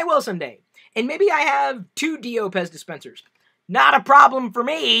collection. Maybe I will someday. And maybe I have 2 Dio Pez dispensers. Not a problem for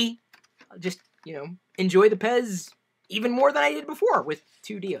me. I'll just, enjoy the Pez even more than I did before with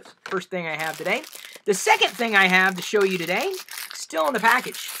 2 Dios. First thing I have today. The second thing I have to show you today, still in the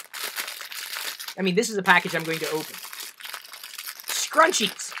package. I mean, this is a package I'm going to open.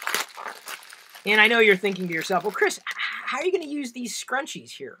 Scrunchies. And I know you're thinking to yourself, well, Chris, how are you going to use these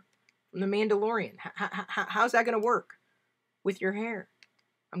scrunchies here from The Mandalorian? How's that going to work with your hair?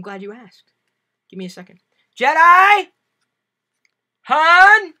 I'm glad you asked. Give me a second. Jedi!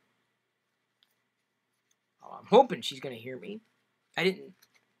 Han! Oh, I'm hoping she's going to hear me. I didn't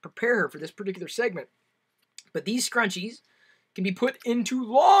prepare her for this particular segment. But these scrunchies can be put into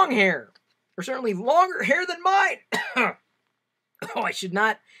long hair, or certainly longer hair than mine. Oh, I should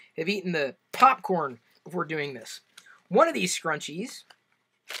not have eaten the popcorn before doing this. One of these scrunchies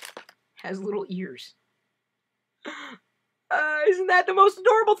has little ears. Isn't that the most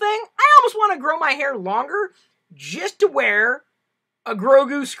adorable thing? I almost want to grow my hair longer just to wear a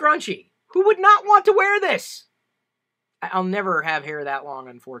Grogu scrunchie. Who would not want to wear this? I'll never have hair that long,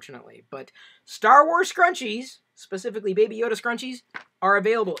 unfortunately. But Star Wars scrunchies, specifically Baby Yoda scrunchies, are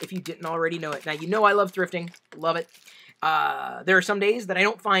available if you didn't already know it. Now, you know I love thrifting. Love it. There are some days that I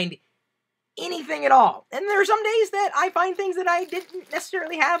don't find anything at all. And there are some days that I find things that I didn't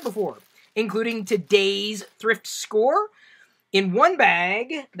necessarily have before, including today's thrift score. In one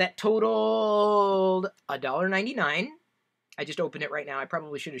bag that totaled $1.99. I just opened it right now. I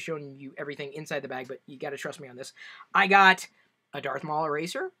probably should have shown you everything inside the bag, but you got to trust me on this. I got a Darth Maul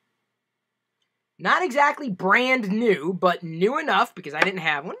eraser. Not exactly brand new, but new enough because I didn't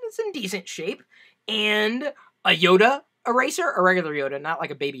have one. It's in decent shape. And a Yoda eraser, a regular Yoda, not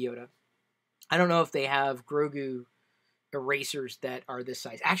like a baby Yoda. I don't know if they have Grogu erasers that are this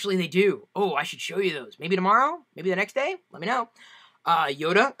size. Actually, they do. Oh, I should show you those. Maybe tomorrow? Maybe the next day? Let me know.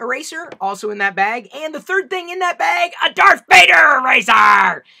 Yoda eraser, also in that bag. And the third thing in that bag, a Darth Vader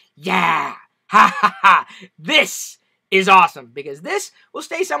eraser! Yeah! Ha ha ha! This is awesome, because this will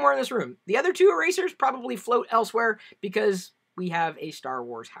stay somewhere in this room. The other 2 erasers probably float elsewhere, because we have a Star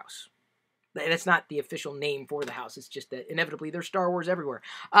Wars house. That's not the official name for the house. It's just that inevitably there's Star Wars everywhere.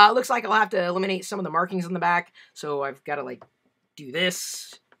 Looks like I'll have to eliminate some of the markings on the back, so I've got to, do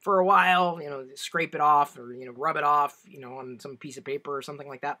this for a while, scrape it off or, rub it off, on some piece of paper or something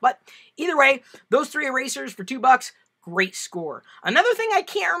like that. But either way, those 3 erasers for $2, great score. Another thing I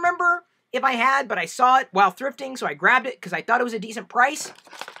can't remember if I had, but I saw it while thrifting, so I grabbed it because I thought it was a decent price,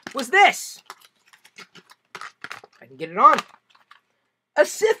 was this. If I can get it on. A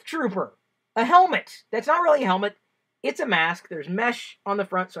Sith Trooper. A helmet. That's not really a helmet. It's a mask. There's mesh on the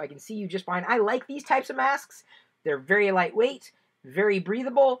front so I can see you just fine. I like these types of masks. They're very lightweight, very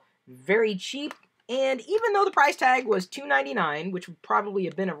breathable, very cheap, and even though the price tag was $2.99, which would probably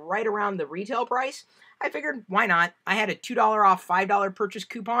have been right around the retail price, I figured, why not? I had a $2 off $5 purchase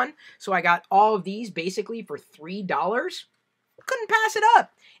coupon, so I got all of these basically for $3. Couldn't pass it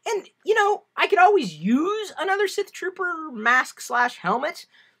up. And, I could always use another Sith Trooper mask / helmet.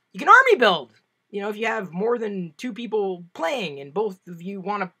 You can army build, if you have more than 2 people playing and both of you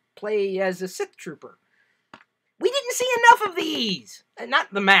want to play as a Sith Trooper. We didn't see enough of these.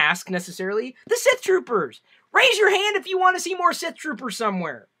 Not the mask, necessarily. The Sith Troopers. Raise your hand if you want to see more Sith Troopers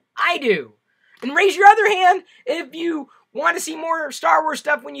somewhere. I do. And raise your other hand if you want to see more Star Wars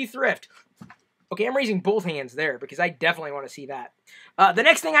stuff when you thrift. Okay, I'm raising both hands there because I definitely want to see that. The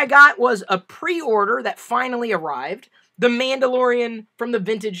next thing I got was a pre-order that finally arrived. The Mandalorian from the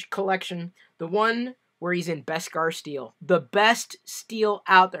Vintage Collection. The one where he's in Beskar steel. The best steel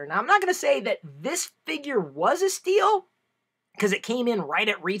out there. Now, I'm not going to say that this figure was a steal, because it came in right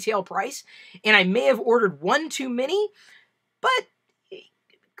at retail price, and I may have ordered one too many, but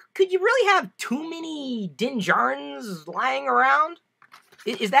could you really have too many Din Djarin's lying around?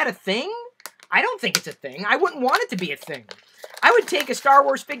 Is that a thing? I don't think it's a thing. I wouldn't want it to be a thing. I would take a Star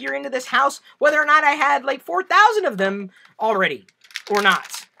Wars figure into this house, whether or not I had 4,000 of them already. or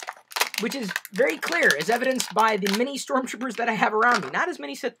not. Which is very clear, as evidenced by the many stormtroopers that I have around me. Not as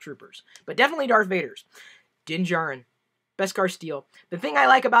many Sith troopers, but definitely Darth Vaders. Din Djarin, Beskar Steel. The thing I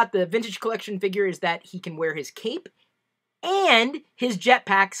like about the Vintage Collection figure is that he can wear his cape and his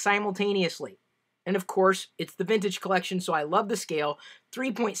jetpack simultaneously. And of course, it's the Vintage Collection, so I love the scale.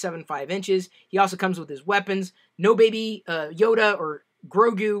 3.75 inches. He also comes with his weapons. No baby Yoda or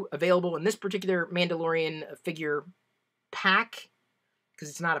Grogu available in this particular Mandalorian figure pack. Because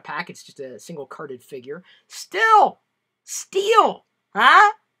it's not a pack, it's just a single carded figure. Still, steel,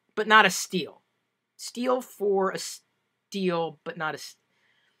 huh? But not a steel. Steel for a steel, but not a...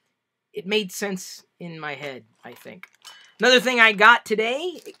 It made sense in my head, I think. Another thing I got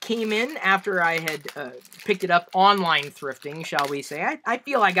today, it came in after I had picked it up online thrifting, shall we say. I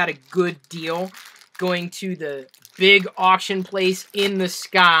feel I got a good deal going to the big auction place in the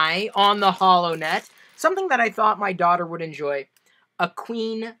sky on the HoloNet. Something that I thought my daughter would enjoy. A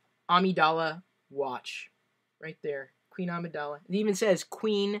Queen Amidala watch. Right there. Queen Amidala. It even says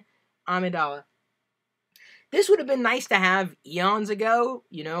Queen Amidala. This would have been nice to have eons ago,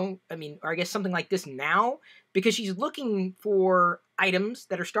 you know? I mean, or I guess something like this now. Because she's looking for items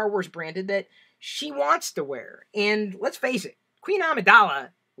that are Star Wars branded that she wants to wear. And let's face it, Queen Amidala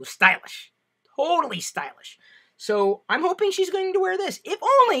was stylish. Totally stylish. So I'm hoping she's going to wear this. If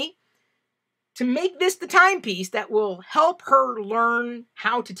only to make this the timepiece that will help her learn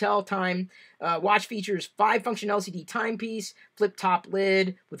how to tell time. Watch features 5-function LCD timepiece, flip-top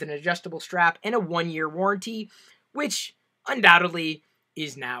lid with an adjustable strap, and a 1-year warranty, which undoubtedly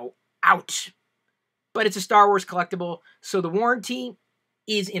is now out. But it's a Star Wars collectible, so the warranty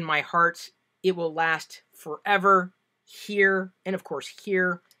is in my heart. It will last forever here, and of course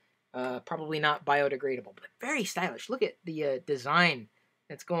here. Probably not biodegradable, but very stylish. Look at the design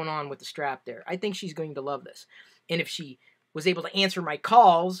that's going on with the strap there. I think she's going to love this. And if she was able to answer my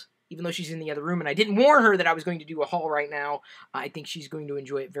calls, even though she's in the other room, and I didn't warn her that I was going to do a haul right now, I think she's going to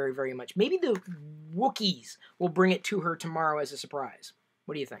enjoy it very, very much. Maybe the Wookiees will bring it to her tomorrow as a surprise.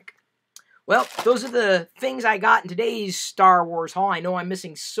 What do you think? Well, those are the things I got in today's Star Wars haul. I know I'm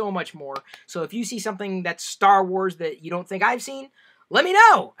missing so much more. So if you see something that's Star Wars that you don't think I've seen, let me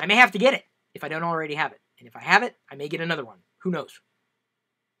know. I may have to get it if I don't already have it. And if I have it, I may get another one. Who knows?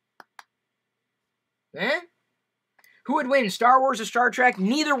 Who would win, Star Wars or Star Trek?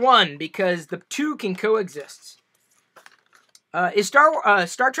 Neither one, because the two can coexist. Is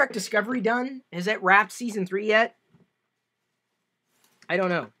Star Trek Discovery done? Has that wrapped Season 3 yet? I don't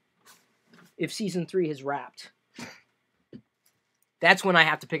know if Season 3 has wrapped. That's when I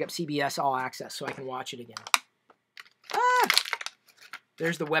have to pick up CBS All Access so I can watch it again. Ah!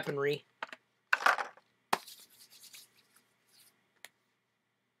 There's the weaponry.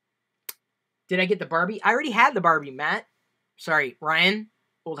 Did I get the Barbie? I already had the Barbie, Matt. Sorry, Ryan.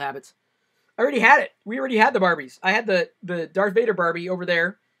 Old habits. I already had it. We already had the Barbies. I had the Darth Vader Barbie over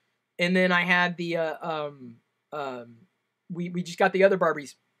there. And then I had the, we just got the other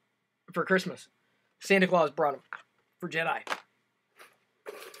Barbies for Christmas. Santa Claus brought them for Jedi.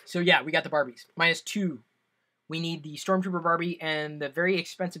 So yeah, we got the Barbies. -2. We need the Stormtrooper Barbie and the very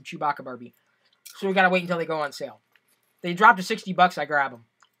expensive Chewbacca Barbie. So we gotta wait until they go on sale. They drop to $60, I grab them.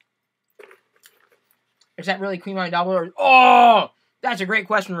 Is that really Queen Amidala? Or... Oh! That's a great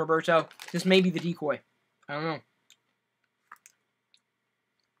question, Roberto. This may be the decoy. I don't know.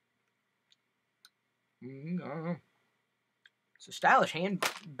 I don't know. It's a stylish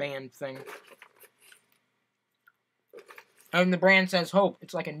handband thing. And the brand says Hope.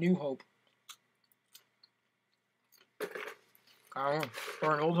 It's like a new Hope. I don't know.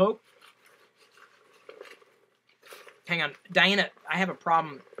 Or an old Hope. Hang on. Diana, I have a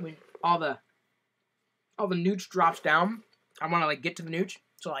problem when all the nooch drops down. I want to, like, get to the nooch.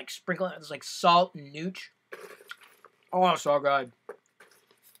 So, like, sprinkle it. It's like salt and nooch. Oh, so good.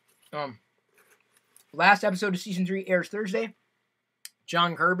 Last episode of Season 3 airs Thursday.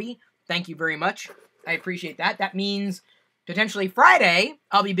 John Kirby, thank you very much. I appreciate that. That means, potentially Friday,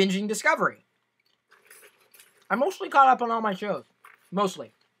 I'll be binging Discovery. I'm mostly caught up on all my shows.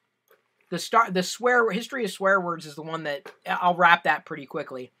 Mostly. The History of Swear Words is the one that I'll wrap that pretty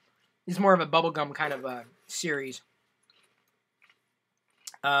quickly. It's more of a bubblegum kind of series.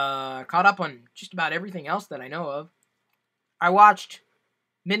 Caught up on just about everything else that I know of. I watched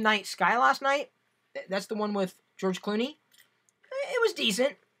Midnight Sky last night. That's the one with George Clooney. It was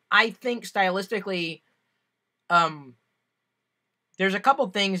decent. I think stylistically, there's a couple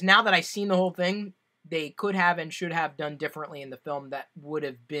things, now that I've seen the whole thing, they could have and should have done differently in the film that would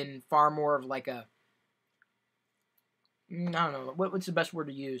have been far more of like a... I don't know. What's the best word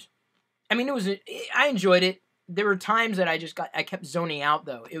to use? I mean, I enjoyed it. there were times that I kept zoning out,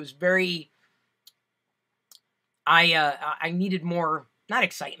 though. It was very, I needed more, not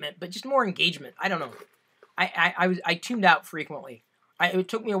excitement, but just more engagement. I don't know. I tuned out frequently. It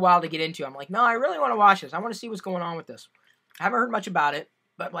took me a while to get into. I'm like, no, I really want to watch this. I want to see what's going on with this. I haven't heard much about it,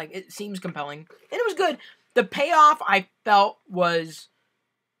 but like it seems compelling, and it was good. The payoff I felt was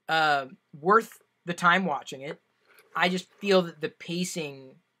worth the time watching it. I just feel that the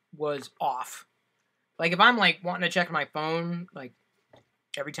pacing was off. Like if I'm like wanting to check my phone like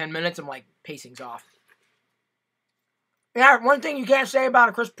every 10 minutes, I'm like pacing's off. Yeah, one thing you can't say about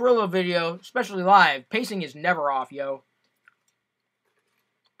a Chris Pirillo video, especially live, pacing is never off, yo.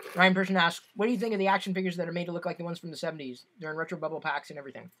 Ryan Pearson asks, what do you think of the action figures that are made to look like the ones from the 70s? They're in retro bubble packs and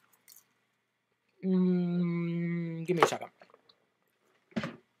everything. Give me a second.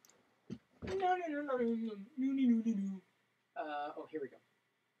 No. Oh, here we go.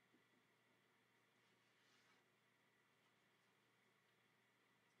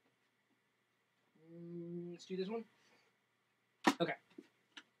 Let's do this one. Okay.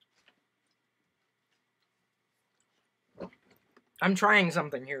 I'm trying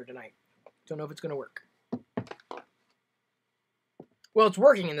something here tonight. Don't know if it's going to work. Well, it's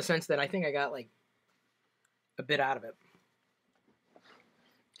working in the sense that I think I got, like, a bit out of it.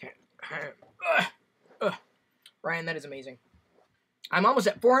 Okay. Ryan, that is amazing. I'm almost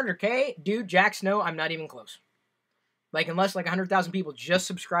at 400K. Dude, Jack Snow, I'm not even close. Like, unless, like, 100,000 people just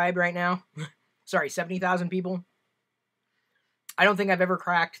subscribed right now. Sorry, 70,000 people. I don't think I've ever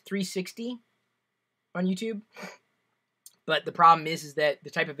cracked 360 on YouTube. But the problem is that the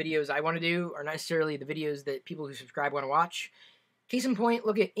type of videos I want to do are not necessarily the videos that people who subscribe want to watch. Case in point,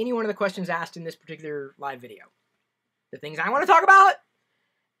 look at any one of the questions asked in this particular live video. The things I want to talk about,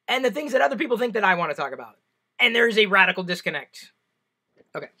 and the things that other people think that I want to talk about. And there's a radical disconnect.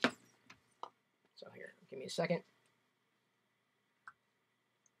 Okay. So here, give me a second.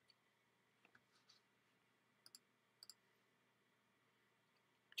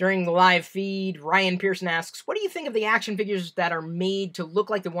 During the live feed, Ryan Pearson asks, what do you think of the action figures that are made to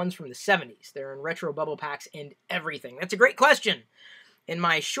look like the ones from the 70s? They're in retro bubble packs and everything. That's a great question. And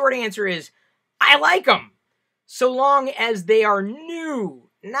my short answer is, I like them. So long as they are new.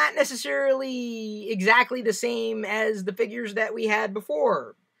 Not necessarily exactly the same as the figures that we had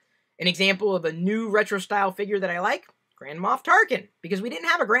before. An example of a new retro style figure that I like, Grand Moff Tarkin, because we didn't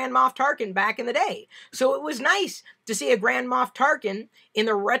have a Grand Moff Tarkin back in the day. So it was nice to see a Grand Moff Tarkin in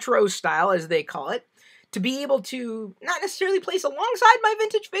the retro style, as they call it, to be able to not necessarily place alongside my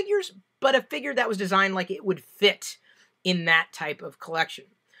vintage figures, but a figure that was designed like it would fit in that type of collection.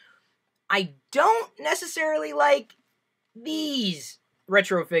 I don't necessarily like these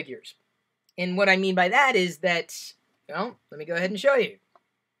retro figures. And what I mean by that is that, well, let me go ahead and show you.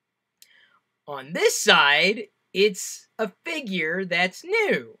 On this side, it's a figure that's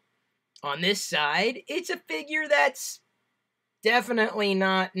new. On this side, it's a figure that's definitely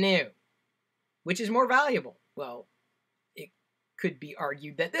not new. Which is more valuable? Well, it could be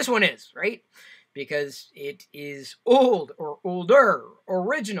argued that this one is, right? Because it is old or older,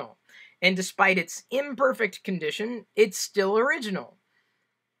 original. And despite its imperfect condition, it's still original.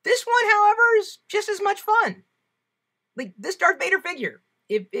 This one, however, is just as much fun. Like this Darth Vader figure.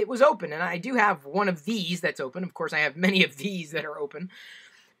 It was open, and I do have one of these that's open. Of course, I have many of these that are open.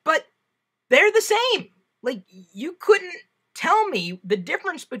 But they're the same. Like, you couldn't tell me the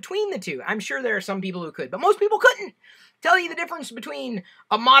difference between the two. I'm sure there are some people who could, but most people couldn't tell you the difference between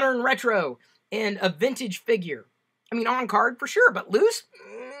a modern retro and a vintage figure. I mean, on card for sure, but loose?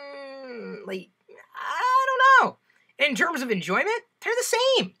 Like, I don't know. In terms of enjoyment, they're the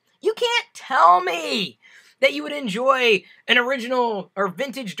same. You can't tell me that you would enjoy an original or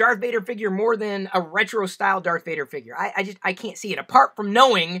vintage Darth Vader figure more than a retro-style Darth Vader figure. I can't see it, apart from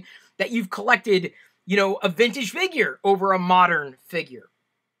knowing that you've collected, you know, a vintage figure over a modern figure.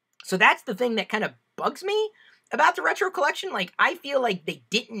 So that's the thing that kind of bugs me about the retro collection. Like, I feel like they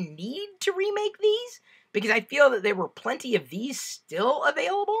didn't need to remake these, because I feel that there were plenty of these still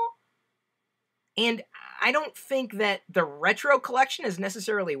available. And I don't think that the retro collection has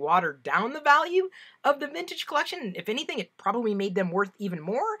necessarily watered down the value of the vintage collection. If anything, it probably made them worth even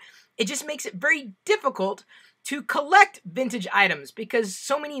more. It just makes it very difficult to collect vintage items because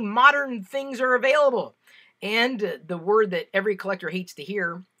so many modern things are available. And the word that every collector hates to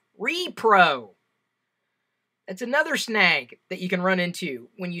hear, repro. That's another snag that you can run into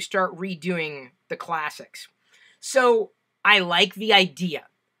when you start redoing the classics. So I like the idea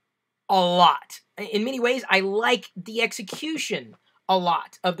a lot. In many ways, I like the execution a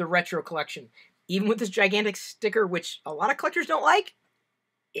lot of the retro collection. Even with this gigantic sticker, which a lot of collectors don't like,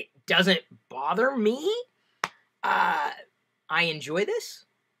 it doesn't bother me. I enjoy this.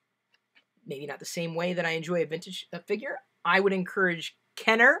 Maybe not the same way that I enjoy a vintage figure. I would encourage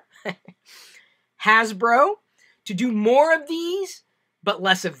Kenner, Hasbro, to do more of these, but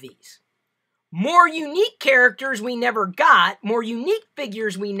less of these. More unique characters we never got, more unique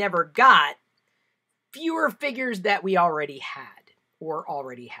figures we never got, fewer figures that we already had or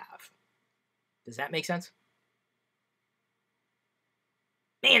already have. Does that make sense?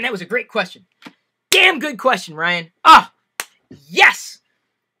 Man, that was a great question. Damn good question, Ryan. Ah, yes!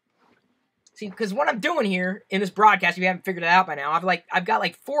 See, because what I'm doing here in this broadcast, if you haven't figured it out by now, I've got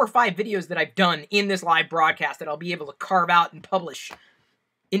like 4 or 5 videos that I've done in this live broadcast that I'll be able to carve out and publish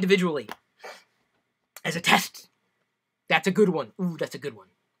individually as a test. That's a good one. Ooh, that's a good one.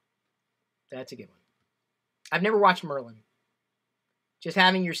 That's a good one. I've never watched Merlin. Just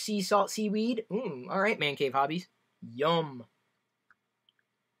having your sea salt seaweed. All right, man cave hobbies. Yum.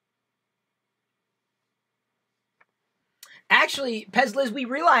 Actually, Pez Liz, we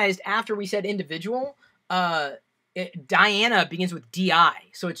realized after we said individual, Diana begins with D-I,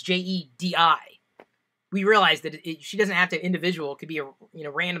 so it's J-E-D-I. We realized that she doesn't have to individual. It could be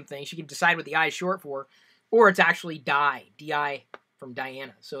a random thing. She can decide what the I is short for, or it's actually Di, D-I from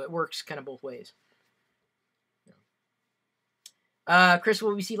Diana. So it works kind of both ways. Chris,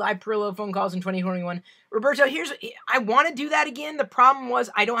 will we see live Pirillo phone calls in 2021? Roberto, I want to do that again. The problem was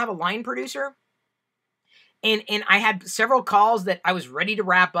I don't have a line producer. And I had several calls that I was ready to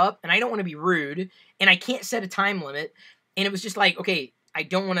wrap up, and I don't want to be rude, and I can't set a time limit. And it was just like, okay, I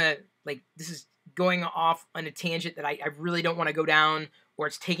don't want to, this is going off on a tangent that I really don't want to go down, or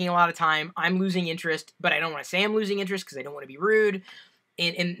it's taking a lot of time. I'm losing interest, but I don't want to say I'm losing interest because I don't want to be rude.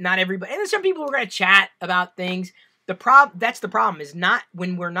 And not everybody, and then some people are going to chat about things. That's the problem, is not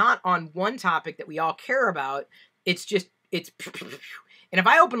when we're not on one topic that we all care about, and if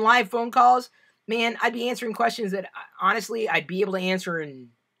I open live phone calls, man, I'd be answering questions that, honestly, I'd be able to answer in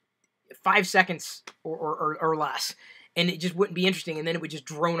 5 seconds or less. And it just wouldn't be interesting, and then it would just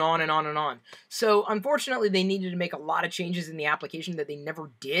drone on and on and on. So, unfortunately, they needed to make a lot of changes in the application that they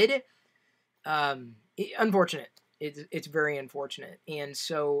never did. Unfortunate. It's very unfortunate. And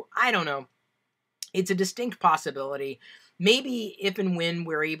so, I don't know. It's a distinct possibility. Maybe if and when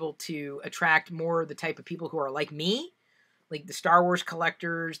we're able to attract more of the type of people who are like me, like the Star Wars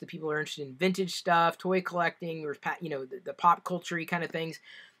collectors, the people who are interested in vintage stuff, toy collecting, or the pop culture-y kind of things,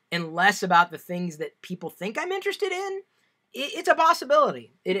 and less about the things that people think I'm interested in, it's a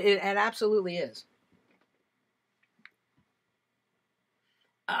possibility. It absolutely is.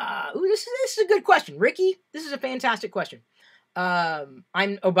 This is a good question, Ricky. This is a fantastic question. By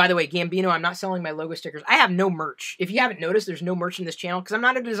the way, Gambino, I'm not selling my logo stickers. I have no merch. If you haven't noticed, there's no merch in this channel because I'm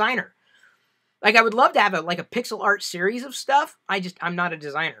not a designer. Like, I would love to have a pixel art series of stuff. I'm not a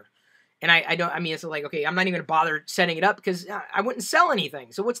designer. And it's like, okay, I'm not even going to bother setting it up because I wouldn't sell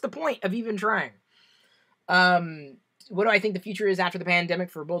anything. So what's the point of even trying? What do I think the future is after the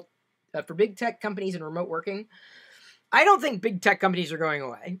pandemic for both, for big tech companies and remote working? I don't think big tech companies are going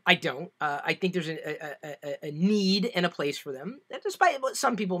away. I don't. I think there's a need and a place for them, despite what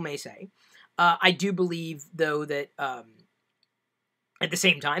some people may say. I do believe, though, that at the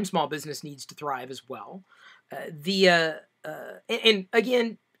same time, small business needs to thrive as well. And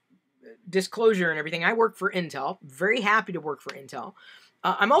again, disclosure and everything, I work for Intel. Very happy to work for Intel.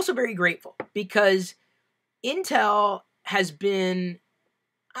 I'm also very grateful because Intel has been,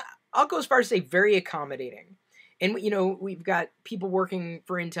 I'll go as far as to say, very accommodating. And, we've got people working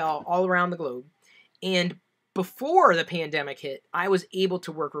for Intel all around the globe. And before the pandemic hit, I was able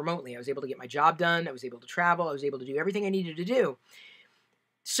to work remotely. I was able to get my job done. I was able to travel. I was able to do everything I needed to do.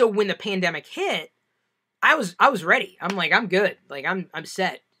 So when the pandemic hit, I was ready. I'm like, I'm good. Like, I'm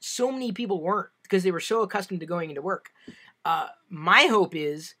set. So many people weren't because they were so accustomed to going into work. My hope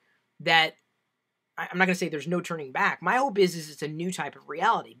is that, I'm not going to say there's no turning back. My hope is it's a new type of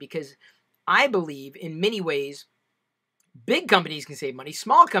reality because I believe in many ways, big companies can save money.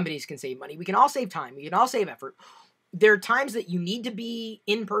 Small companies can save money. We can all save time. We can all save effort. There are times that you need to be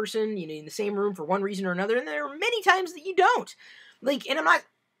in person, in the same room for one reason or another. And there are many times that you don't. And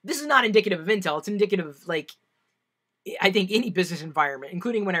this is not indicative of Intel. It's indicative of, I think any business environment,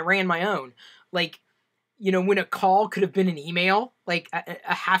 including when I ran my own. When a call could have been an email, a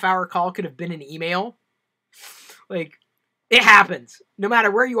half-hour call could have been an email. It happens, no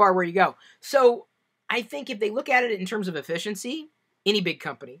matter where you are, where you go. So I think if they look at it in terms of efficiency, any big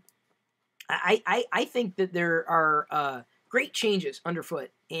company, I think that there are great changes underfoot.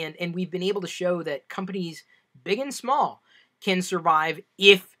 And we've been able to show that companies, big and small, can survive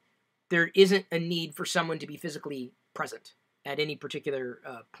if there isn't a need for someone to be physically present at any particular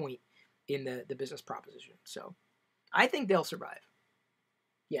point in the business proposition. So I think they'll survive.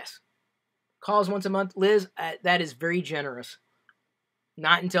 Yes. Calls once a month. Liz, that is very generous.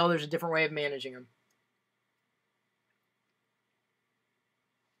 Not until there's a different way of managing them.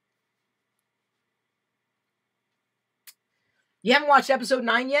 You haven't watched episode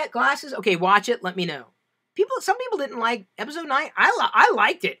 9 yet, Glasses? Okay, watch it. Let me know. Some people didn't like episode 9. I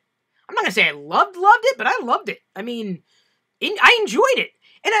liked it. I'm not going to say I loved it, but I loved it. I mean, I enjoyed it.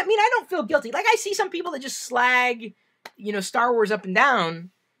 And I mean, I don't feel guilty. Like, I see some people that just slag, Star Wars up and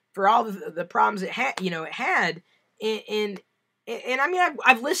down for all the problems it had, And I mean,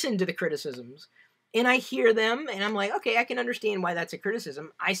 I've listened to the criticisms, and I hear them, and I'm like, okay, I can understand why that's a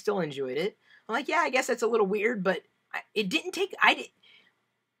criticism. I still enjoyed it. I'm like, yeah, I guess that's a little weird, but it didn't take.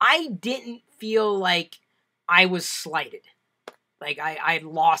 I didn't feel like I was slighted, like I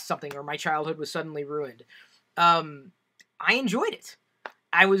lost something, or my childhood was suddenly ruined. I enjoyed it.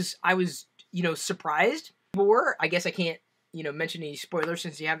 I was surprised. I guess I can't mention any spoilers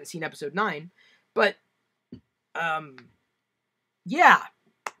since you haven't seen episode 9, but yeah,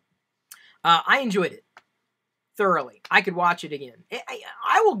 I enjoyed it thoroughly. I could watch it again.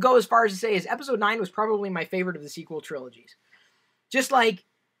 I will go as far as to say episode 9 was probably my favorite of the sequel trilogies. Just like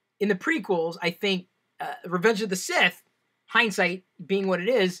in the prequels, I think Revenge of the Sith, hindsight being what it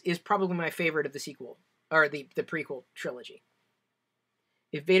is probably my favorite of the sequel, or the prequel trilogy.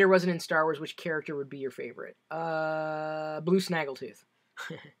 If Vader wasn't in Star Wars, which character would be your favorite? Blue Snaggletooth.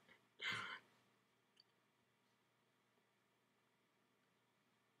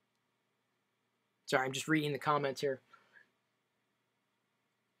 Sorry, I'm just reading the comments here.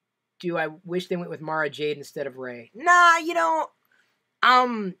 Do I wish they went with Mara Jade instead of Rey? Nah,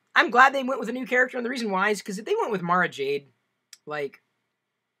 I'm glad they went with a new character, and the reason why is because if they went with Mara Jade, like,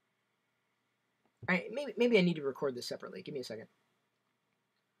 maybe I need to record this separately. Give me a second.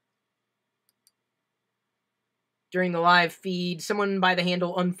 During the live feed, someone by the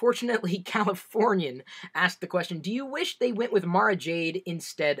handle Unfortunately Californian asked the question, do you wish they went with Mara Jade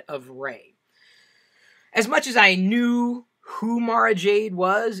instead of Rey? As much as I knew who Mara Jade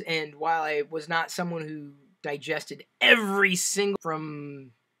was, and while I was not someone who digested every single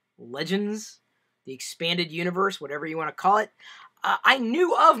from Legends, the expanded universe, whatever you want to call it, I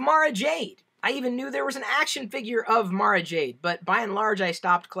knew of Mara Jade. I even knew there was an action figure of Mara Jade, but by and large, I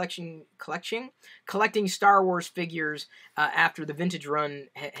stopped collecting Star Wars figures after the vintage run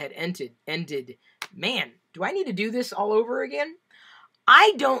had ended. Man, do I need to do this all over again?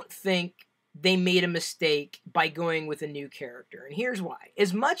 I don't think they made a mistake by going with a new character, and here's why.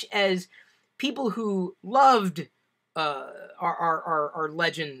 As much as people who loved our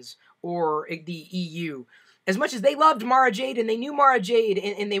Legends or the EU, as much as they loved Mara Jade and they knew Mara Jade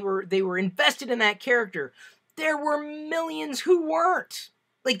and they were invested in that character, there were millions who weren't.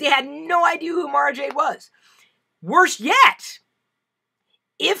 Like, they had no idea who Mara Jade was. Worse yet,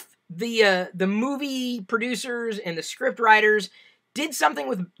 if the movie producers and the script writers did something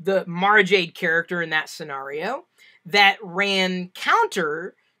with the Mara Jade character in that scenario that ran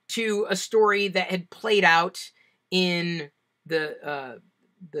counter to a story that had played out in the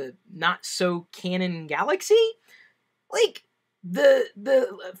not so canon galaxy, like the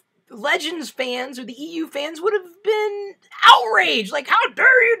Legends fans or the EU fans would have been outraged. Like, how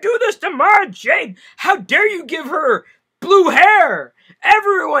dare you do this to Mara Jade? How dare you give her blue hair?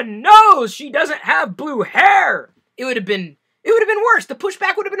 Everyone knows she doesn't have blue hair. It would have been worse. The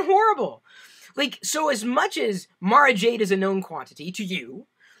pushback would have been horrible. Like, so as much as Mara Jade is a known quantity to you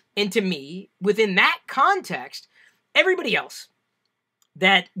and to me, within that context, everybody else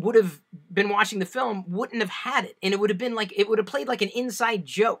that would have been watching the film wouldn't have had it. And it would have been like, it would have played like an inside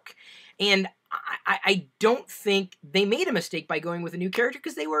joke. And I don't think they made a mistake by going with a new character,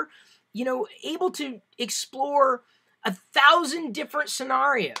 because they were, able to explore 1,000 different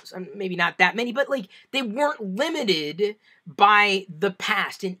scenarios. Maybe not that many, but like, they weren't limited by the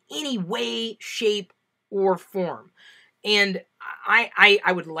past in any way, shape, or form. And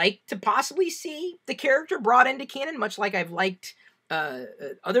I would like to possibly see the character brought into canon, much like I've liked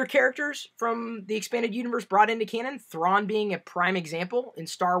other characters from the expanded universe brought into canon, Thrawn being a prime example in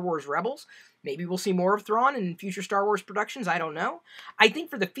Star Wars Rebels. Maybe we'll see more of Thrawn in future Star Wars productions, I don't know. I think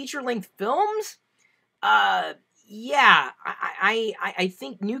for the feature-length films, yeah, I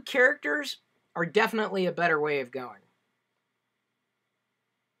think new characters are definitely a better way of going.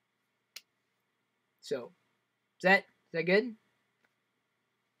 So, is that good?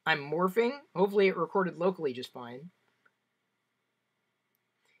 I'm morphing. Hopefully it recorded locally just fine.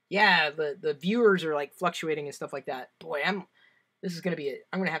 Yeah, the viewers are like fluctuating and stuff like that. Boy, I'm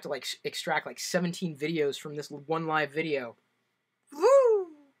gonna have to like extract like 17 videos from this one live video. Woo!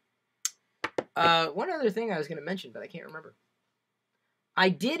 One other thing I was going to mention, but I can't remember. I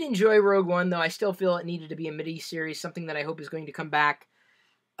did enjoy Rogue One, though I still feel it needed to be a mini-series, something that I hope is going to come back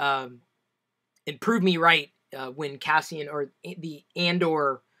and prove me right when Cassian or the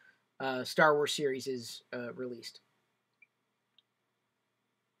Andor Star Wars series is released.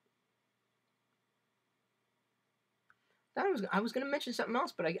 I was going to mention something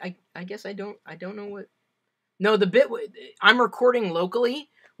else, but I guess I don't know what. No, the bit I'm recording locally,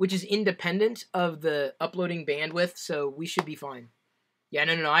 which is independent of the uploading bandwidth, so we should be fine. Yeah,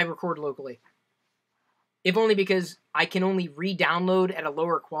 no, I record locally. If only because I can only re-download at a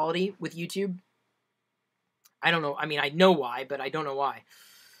lower quality with YouTube. I don't know. I mean, I know why, but I don't know why.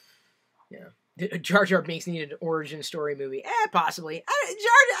 Yeah. Jar Jar Binks needed an origin story movie. Possibly. He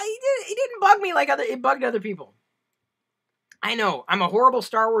didn't bug me like it bugged other people. I know. I'm a horrible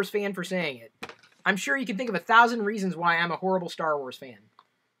Star Wars fan for saying it. I'm sure you can think of 1,000 reasons why I'm a horrible Star Wars fan.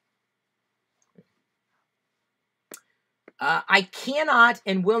 I cannot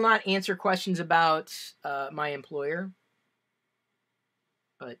and will not answer questions about my employer.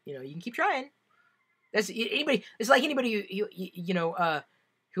 But, you can keep trying. It's like anybody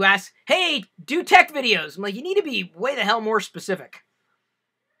who asks, hey, do tech videos. I'm like, you need to be way the hell more specific.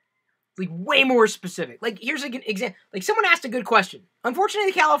 Like, way more specific. Like, here's an example. Like, someone asked a good question. Unfortunately,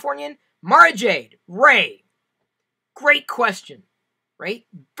 the Californian, Mara Jade, Ray. Great question. Right?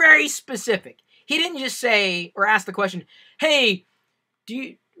 Very specific. He didn't just say or ask the question, hey,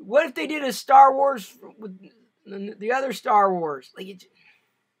 what if they did a Star Wars with the other Star Wars?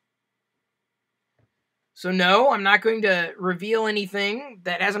 So no, I'm not going to reveal anything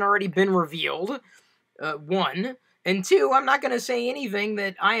that hasn't already been revealed, one. And two, I'm not going to say anything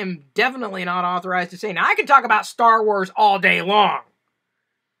that I am definitely not authorized to say. Now, I can talk about Star Wars all day long.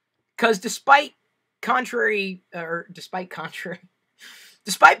 Because despite popular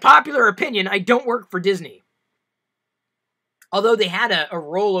opinion, I don't work for Disney. Although they had a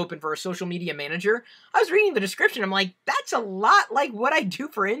role open for a social media manager, I was reading the description. I'm like, that's a lot like what I do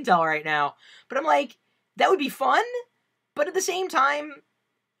for Intel right now. But I'm like, that would be fun. But at the same time,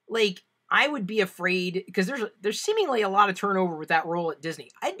 like, I would be afraid, because there's seemingly a lot of turnover with that role at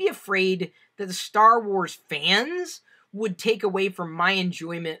Disney. I'd be afraid that the Star Wars fans would take away from my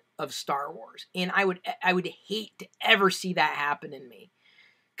enjoyment of Star Wars. And I would hate to ever see that happen in me.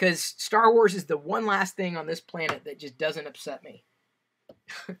 Because Star Wars is the one last thing on this planet that just doesn't upset me.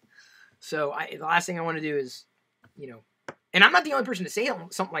 So the last thing I want to do is, and I'm not the only person to say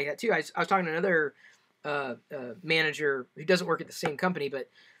something like that too. I was talking to another manager who doesn't work at the same company, but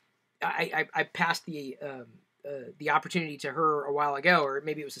I passed the opportunity to her a while ago, or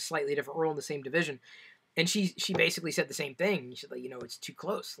maybe it was a slightly different role in the same division. And she basically said the same thing. She said, like, it's too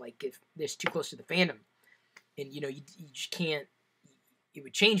close. Like, if it's too close to the fandom, and you just can't. It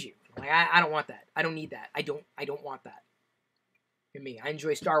would change you. Like, I don't want that. I don't need that. I don't want that. For me, I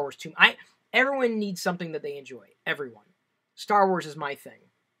enjoy Star Wars too. Everyone needs something that they enjoy. Everyone. Star Wars is my thing.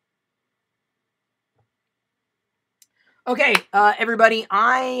 Okay, everybody,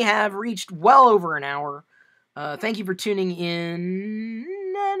 I have reached well over an hour. Thank you for tuning in.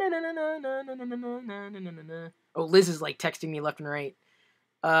 Oh, Liz is like texting me left and right.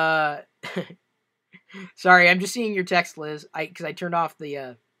 Sorry, I'm just seeing your text, Liz. Because I turned off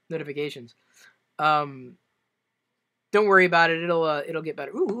the notifications. Don't worry about it. It'll get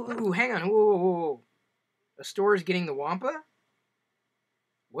better. Ooh, hang on. Whoa. A store is getting the Wampa?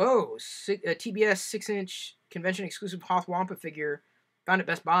 Whoa, TBS 6-inch convention exclusive Hoth Wampa figure found at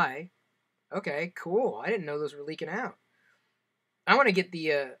Best Buy. Okay, cool. I didn't know those were leaking out. I want to get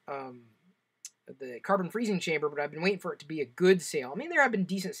the carbon freezing chamber, but I've been waiting for it to be a good sale. I mean, there have been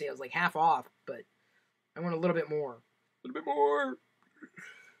decent sales, like half off, but I want a little bit more. A little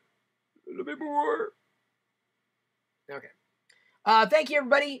bit more. Okay. Thank you,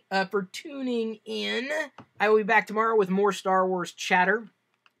 everybody, for tuning in. I will be back tomorrow with more Star Wars chatter.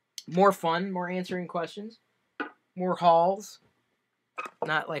 More fun, more answering questions, more hauls.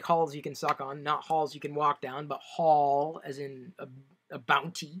 Not like halls you can suck on, not halls you can walk down, but haul as in a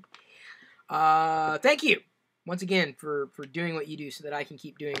bounty. Thank you once again for doing what you do so that I can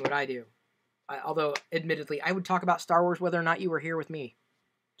keep doing what I do. Although, admittedly, I would talk about Star Wars whether or not you were here with me.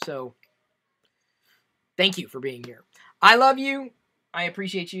 So, thank you for being here. I love you. I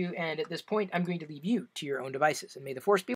appreciate you. And at this point, I'm going to leave you to your own devices. And may the Force be